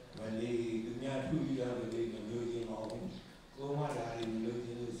မလေးသူများထူပြီးတော့လေမျိုးချင်းမအောင်ကိုမလာရင်မျိုးချ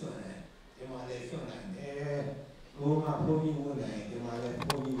င်းလို့စွန့်တယ်ဒီမှာလည်းစွန့်နိုင်တယ်ကိုမဘုန်းကြီးဝင်နိုင်ဒီမှာလည်း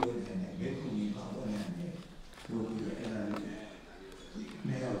ဘုန်းကြီးဝင်နိုင်တယ်ဘယ်သူမှမဝင်နိုင်တယ်တို့ကအဲ့ဒါလေး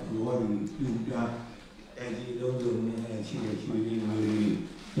နေရာသူဝရီသူကအဲ့ဒီလုံးလုံးနဲ့ရှိတဲ့ရွှေလေးမျိုး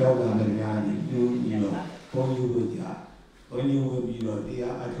ရောက်လာတဲ့ညာကြီးသူပြီးတော့ဘုန်းကြီးတို့ကြဘုန်းကြီးဝင်ပြီးတော့တ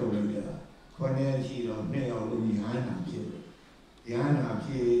ရားအထုတ်လို့ရခေါင်းထဲရှိတော့နှစ်ယောက်လုံးညာနာဖြစ်တယ်ညာနာဖြ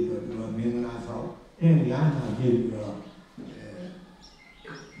စ်တော့သူကမင်္ဂလာဆောင်ညာနာဖြစ်ပြီးတော့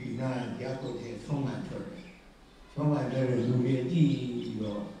ဒီနာရောက်တဲ့ဆုံးမထွက်တယ်ဆုံးမတဲ့လူတွေကြည့်ပြီး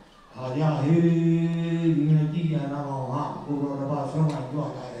တော့ဟာရဟေးဒီနေ့ကြည့်ရတော့ဟာကိုတော်တစ်ပါးဆုံးမကြွ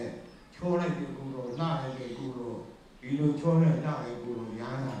လာတယ်ချိုးလိုက်ပြီးကိုတော်နားလိုက်ပြီးကိုတော်ဒီလိုချိုးနဲ့နားလိုက်ကိုတော်ညာ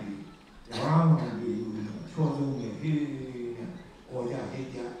နာပြီးဘာမှမပြီးချိုးဆုံးနေဟေးနဲ့ဟောကြဟေး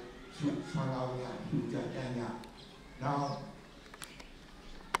ကြသူဆန္ဒရသူကြတန်းရနောက်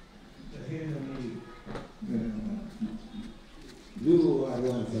တကယ်လို့လူက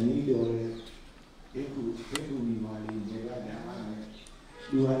တော့ဇနီးတော်ရဲ့ဒီခုမိမာလေးနေရတာ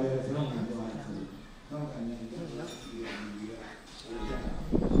လူကလည်းဆုံးခံတော့တယ်ဆုံးခံနေတယ်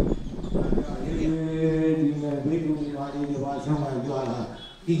ဒီနေ့ဒီခုမိမာလေးတွေပါဆုံးခံကြလာ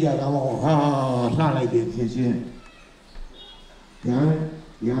ကြည့်ကြတော့ဟာလှလိုက်တယ်ဖြစ်ချင်း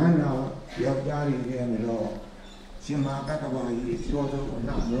ရဟန်းတော်ယောက်ျားတွေနဲ့တော့ရှင်မကတ္တဝါကြီးကျော်တော်အ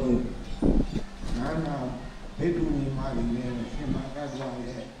နာလို့နာနာဘိက္ခုနီမာရီနဲ့ရှင်မကတ္တဝါ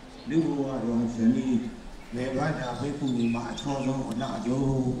ရဲ့လူဘဝတော်ဇနီးလေဘာသာဘိက္ခုနီမာအချောဆုံးအနာကျိုး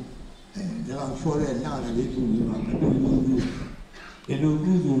ဒါတော့ဆိုတဲ့နာတဲ့ဘိက္ခုနီမာဘယ်လိုလုပ်ဒီလို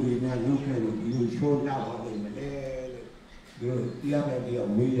ကုသိုလ်တွေများလုပ်ခဲ့လို့ဒီလိုချိုးလာပါလိမ့်မယ်လေလို့ဒီလိုတရားမဲ့ပြီး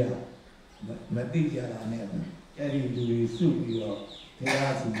တော့မေးရမသိကြတာနဲ့အဲ့ဒီလူတွေစုပြီးတော့တ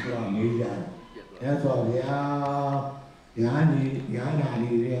ရားစီတော့မေးကြတယ်အဲ့ဆိုဗျာညာနာနေ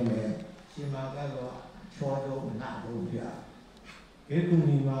ရဲမယ်ရှင်မကတော့ချောတော့နာတော့ဗျာဘေကု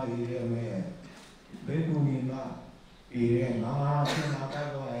ဏီမရေးရဲမယ်ဘေကုဏီမရေးရဲငါရှင်မက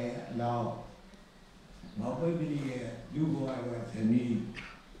တော့ရဲ့အလောင်းမပွေးပြီးရဲ့လူဘဝကဇနီး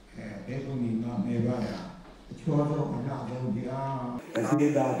ဘေကုဏီမမေပါလားချောတော့နာတော့ဗျာအစိ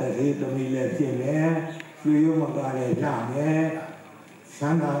တာတရေသမီးလည်းဖြစ်မယ်ရွှေရုံမကလည်းညမယ်ဆ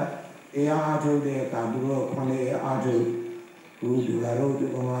န္ဒတရားအားထုတ်တဲ့အခါသူတို့ခொနဲ့အားထုတ်ဘူးဒီလာတော့ဒီ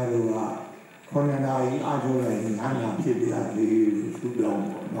ကမားတို့ကခொနဲ့နာရီအားထုတ်လိုက်ရင်နာဖြစ်ပြလေသူတော်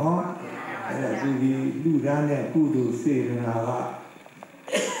ပေါ့နော်အဲ့ဒါသူဒီလူသားနဲ့ကုသိုလ်စေတနာက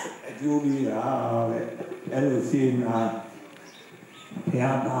အကျိုးပေးတာပဲအဲ့လိုစေနာဘု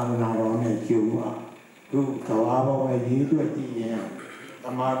ရားသာသနာတော်နဲ့ကျုံကသူကဘာဘောရေးတွေ့ကြည့်ရင်သ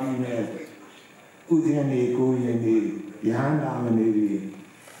မာဓိနဲ့ဥစဉ်နေကိုရင်နေယဟန္တာမနေပြီ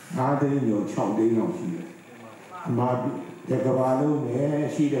5 သိန်းကျော်6 သိန်းလောက်ရှိတယ်။အမှားတကဘာလုံးနဲ့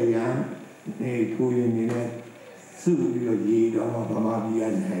ရှိတဲ့ရန်ဒီကိုရင်နေနဲ့စုပြီးတော့ရေးတော့ဗမာပြည်က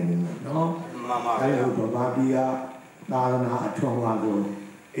နိုင်နေမှာနော်။မှန်ပါဗျာ။အဲဗမာပြည်ကသာသနာအထွန်းကားဆို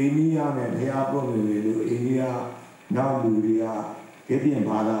အိန္ဒိယနဲ့ဘုရားပုဂ္ဂိုလ်တွေလို့အိန္ဒိယနောက်လူတွေကဒီပြင်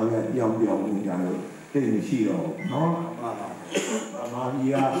ဘာသာပဲပြောင်းနေကြလို့သိမရှိတော့ဘူးနော်။မှန်ပါ။ဗမာပြ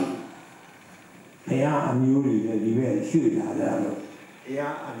ည်ကဘုရားအမျိုးတွေလည်းဒီဘက်ရွှေ့လာကြတော့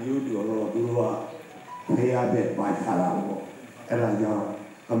Ya amiu dulu dulu saya bet baca lalu, era jauh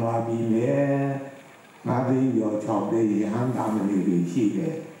kemarin Mari yo chọc đi ham tam đi đi chi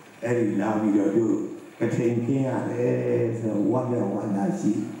cái ấy là vì đó được cái thiên kia đấy rồi quan trọng quan là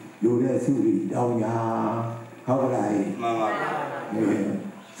gì dù là xử lý đâu nhà không lại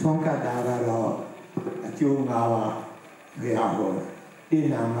xong cả ta đó chú ngào cái học rồi đi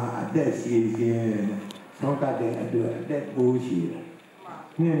làm mà để gì xong cả để bố gì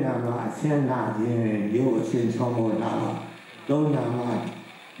nên là mà xem là gì yêu xem xong rồi là đâu là mà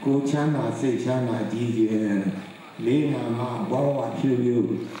cô chán là say chán là gì gì lấy là mà bảoว่าphiêu lưu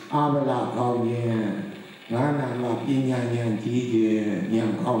a ba la cao nhiên ngã là mà pin nhà nhân gì gì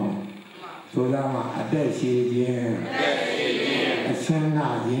nhân không số là mà để gì gì xem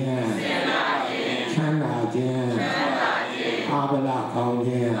là gì chán là gì a ba la cao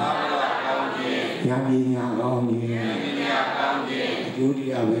nhiên nhà gì nhà cao nhiên chú đi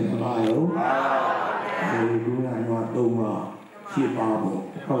ở bên nào rồi thì cũng là nhòa tung mà chia ba bộ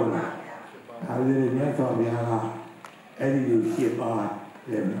không là à rồi nhớ cho bây giờ là ấy đi chia ba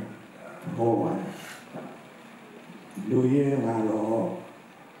để hô vậy đối với là đó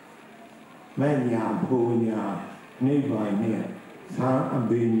mấy nhà phụ nhà nơi vài nhà sáng ăn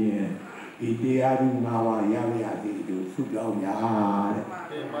bên nhà ý địa đi mà vào nhà thì được sút đầu nhà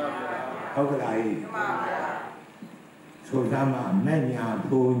không có lại số ra mà mấy nhà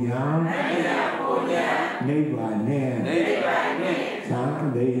phụ nhà nơi vài nhà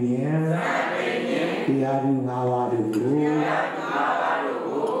sáng về nhé, đi ra đi ngao vào được,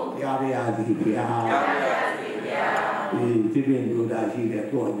 ra về gì thì thì bên tôi đã chỉ để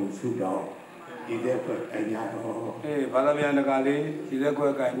tôi được sưu đầu, chỉ để có cái nhà đó. Bà làm nhà cái này chỉ để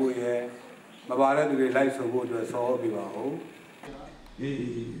có cái bùi hè, mà bà lại từ lại số bùi rồi số bị bảo.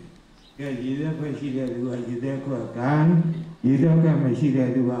 Cái gì để có chỉ để được, chỉ để có cái, chỉ để cái mà chỉ để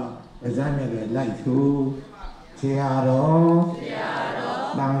được, bây giờ này lại số. Chia đó,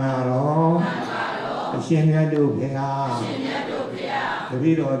 bằng đó, xem nhà đồ kia,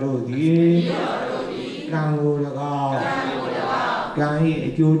 cái đó đồ gì, càng ngô được à, càng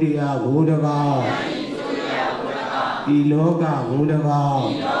chú đi à ngô được à, đi lô cả ngô được à,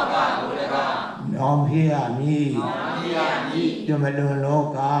 nóm phía mi, cho mình luôn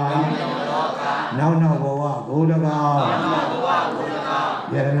lô cả, nào vô à ngô được à,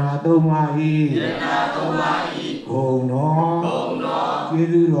 giờ nào tôi mai cùng nó chế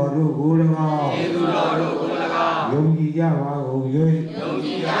du đồ đồ cố là dùng gì ra vào cùng dưới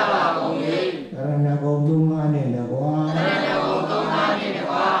là cùng tung anh này là quá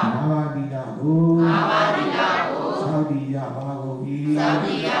mà đi ra cố sao đi ra vào cùng đi ra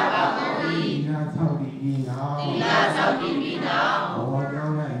sao đi nào họ cháu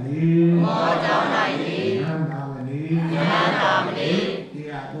này đi nam nam đi thì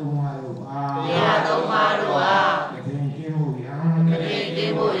tung hoa đồ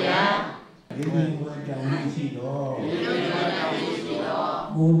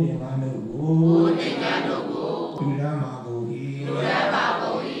bố niệm an bố tu đa ma bố hi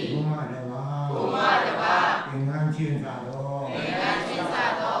bố ma đa ba kinh an chiên sa đó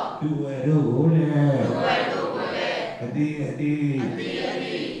tu về đâu bố lệ adi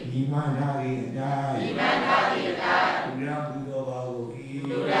iman hari adai tu đa bố ba bố hi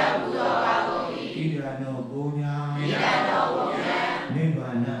tu đa no bố nha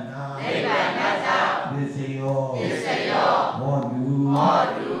nibbana ta desayo modu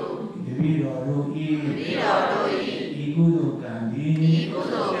Devi Robe Ikudo Kandi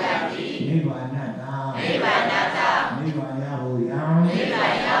Nibbanata Nibbaya Hoyam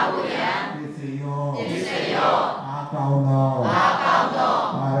Desayo Akauno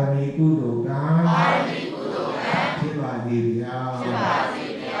Parami Kudo Kan Siva Divya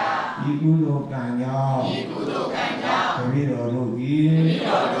Ikudo Kanya Devi Robe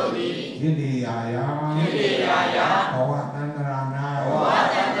Yedi Yaya Awa Tantrana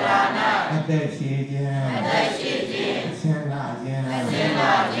Ate Shijen Sena Jen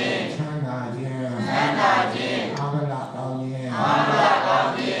Chana Jen Amala Kaujen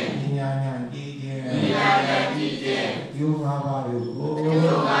Nyanyan Jijen Yunga Baruko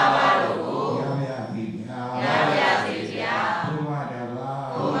Yaya Vidya Umadaba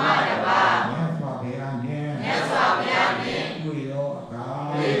Nyaswa Peyane Uyo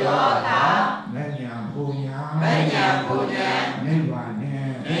Aka Menya Punya Nibbane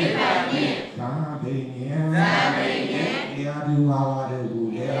Sama Benye Yadu Awadu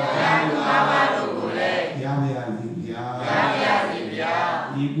Gule Yavya Zibya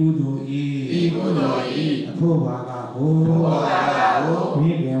Igudo I Athobaga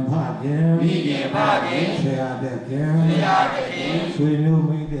မိခင်ဖခင်ဆရာတဲ့ခင်ဆွေမျိုး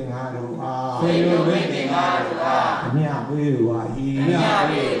မိတဲ့ငါတို့အားအမြပေးပါ၏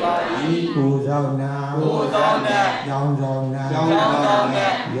ကိုဆောင်နာကြောင်းဆောင်နာ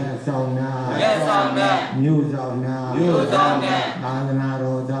ရက်ဆောင်နာမြို့ဆောင်နာသာသနာ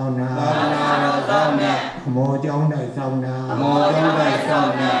တော်ဆောင်နာခမောကျောင်းတိုက်ဆောင်နာ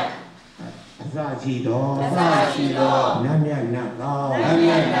အစရှိတော်နတ်မြတ်နတ်ကောင်း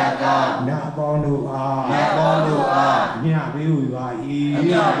နတ်ပေါင်းတို့အားမြတ်ပေးဝေပါ၏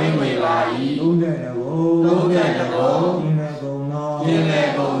သုံးတဲ့တကောကျင်းလေ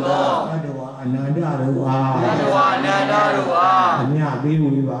ကုန်သောဘဒဝအနန္တတို့အားအမြတ်ပေး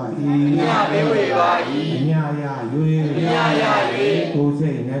ဝေပါ၏အမြတ်ရ၍ကိုယ်စိ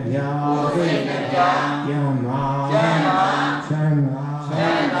တ်နှပြကျမ်းမာချမ်းသာ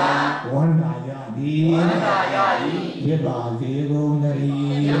ဝန္တာရသည်ရပါစေကုန်သတည်း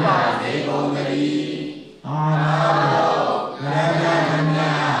အာနာ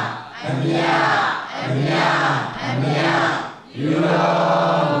အမြယူ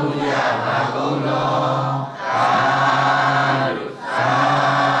တော်မူကြပါကုန်တော်သာဓုအာ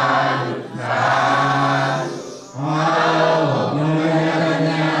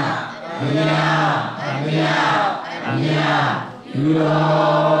မြတ်ယူ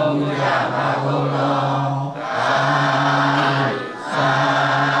တော်မူကြပါကုန်တော်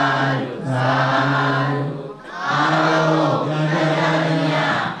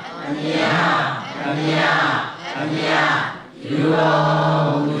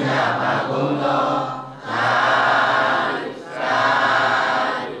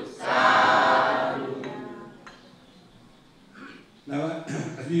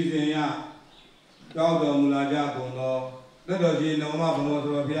တောက်တော်မူလာကြကုန်သောသက်တော်ကြီးနောင်မဘုံတော်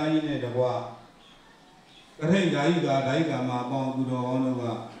ဘုရားကြီးနဲ့တကွာကထိန်ဓာယိကာမှာပေါင်းသူတော်ကောင်းတို့က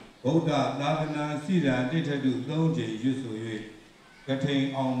ဗုဒ္ဓသာသနာစိရန်တိဋ္ဌတု၃ကြိမ်ရွတ်ဆို၍ကထိန်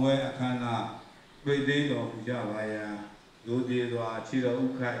အောင်ပွဲအခမ်းအနားပြည့်သိမ်းတော်မူကြပါယံလူသေးစွာခြေတော်ဥ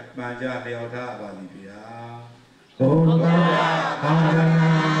ခိုက်ပန်ကြလျောက်ထားပါသည်ဗျာဘုရားသာသ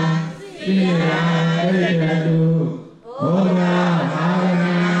နာစိရန်တိဋ္ဌတုဘုရားသာသ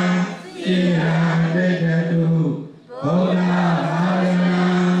နာစိရန်တိဋ္ဌတုဘုရားသာသနာ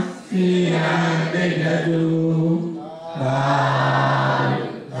စိရန်တိဋ္ဌတုသာ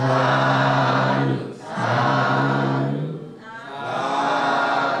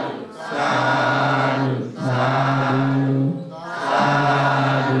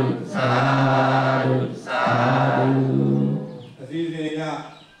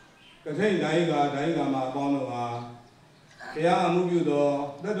ကထိန်ဓာယိကာမှာပေါင်းတော့ဟာတရားအမှုပြုသော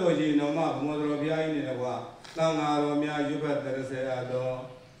သက်တော်ရှင်တော်မဘုံတော်ဘုရားကြီးနဲ့တကွာသံဃာတော်များရွတ်ဖတ်တရစေအပ်သော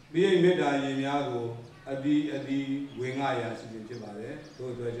မိမိမေတ္တာရင်များကိုအတိဝင်ငါရာရှိခြင်းဖြစ်ပါတယ်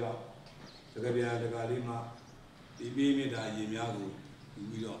ထို့အတွက်ကြောင့်သက္ကဗျာတက္ကလေးမှာဒီမိမိမေတ္တာရင်များကိုယူ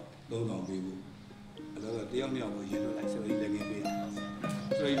ပြီးတော့သုံးဆောင်ပေးဖို့အဲ့တော့တယောက်မြောက်ကိုရင်လို့လိုက်ဆိုရင်လည်းငင်းပေး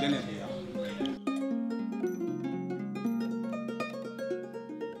ဆိုရင်လည်းပေးရအောင်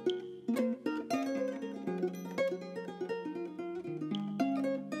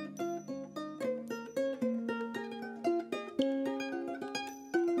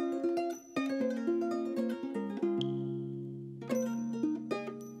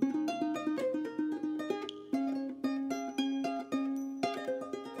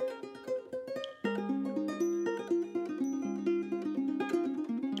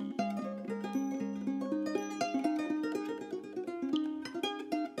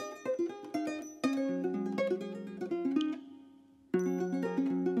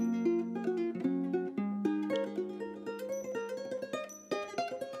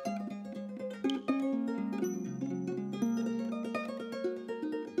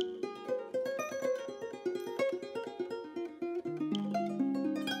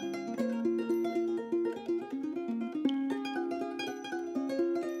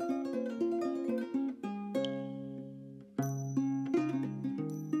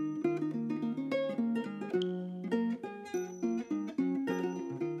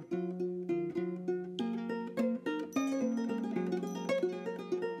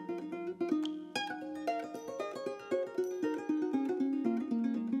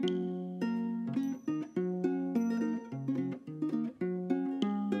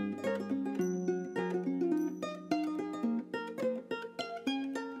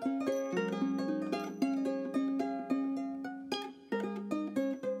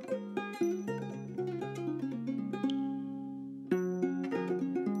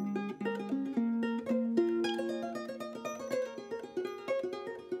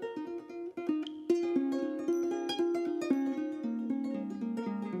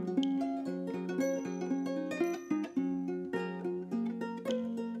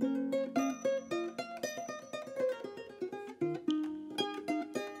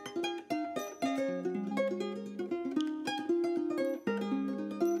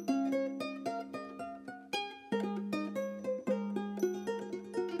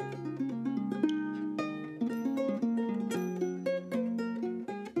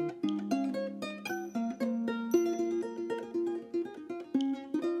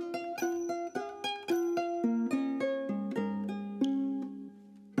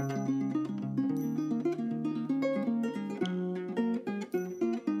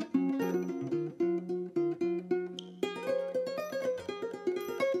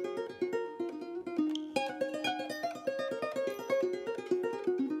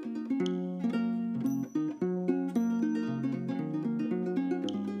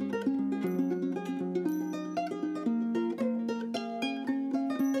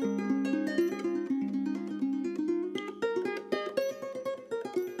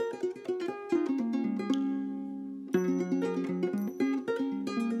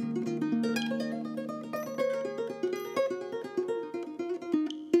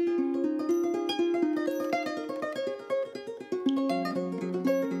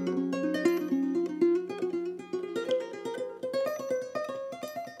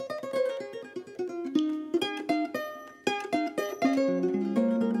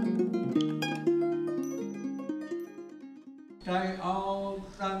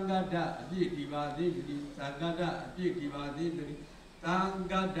Sangada Divadi, Sangada Divadi,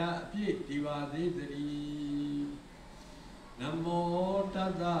 Sangada Divadi. Namo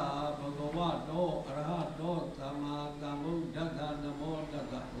Tassa Bhagavato Arahato Sama Sambuddhassa. Namo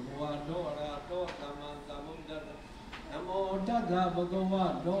Tassa Bhagavato Arahato Sama Sambuddhassa. Namo Tassa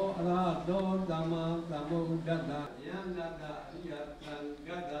Bhagavato Arahato Sama Sambuddhassa. Yandada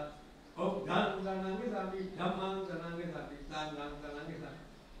Yatangada Buddhang Sanangisami Dhammang Sanangisami Sanghang Sanangisami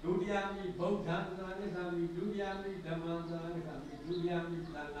Dudhyami Buddhang Sanangisami Dudhyami Dhammang Sanangisami Dudhyami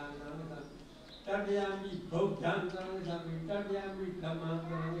Sanghang Sanangisami Tadyami Buddhang Sanangisami Tadyami Dhammang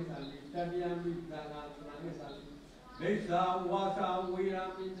Sanangisami Tadyami Sanghang Sanangisami Vesa Wasa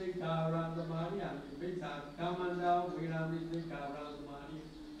Virami Sikha Rantamariyami Vesa Kamanda Virami Sikha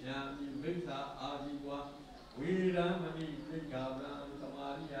Rantamariyami Vesa Adiwa Virami Sikha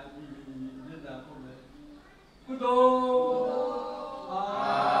Rantamariyami Kudo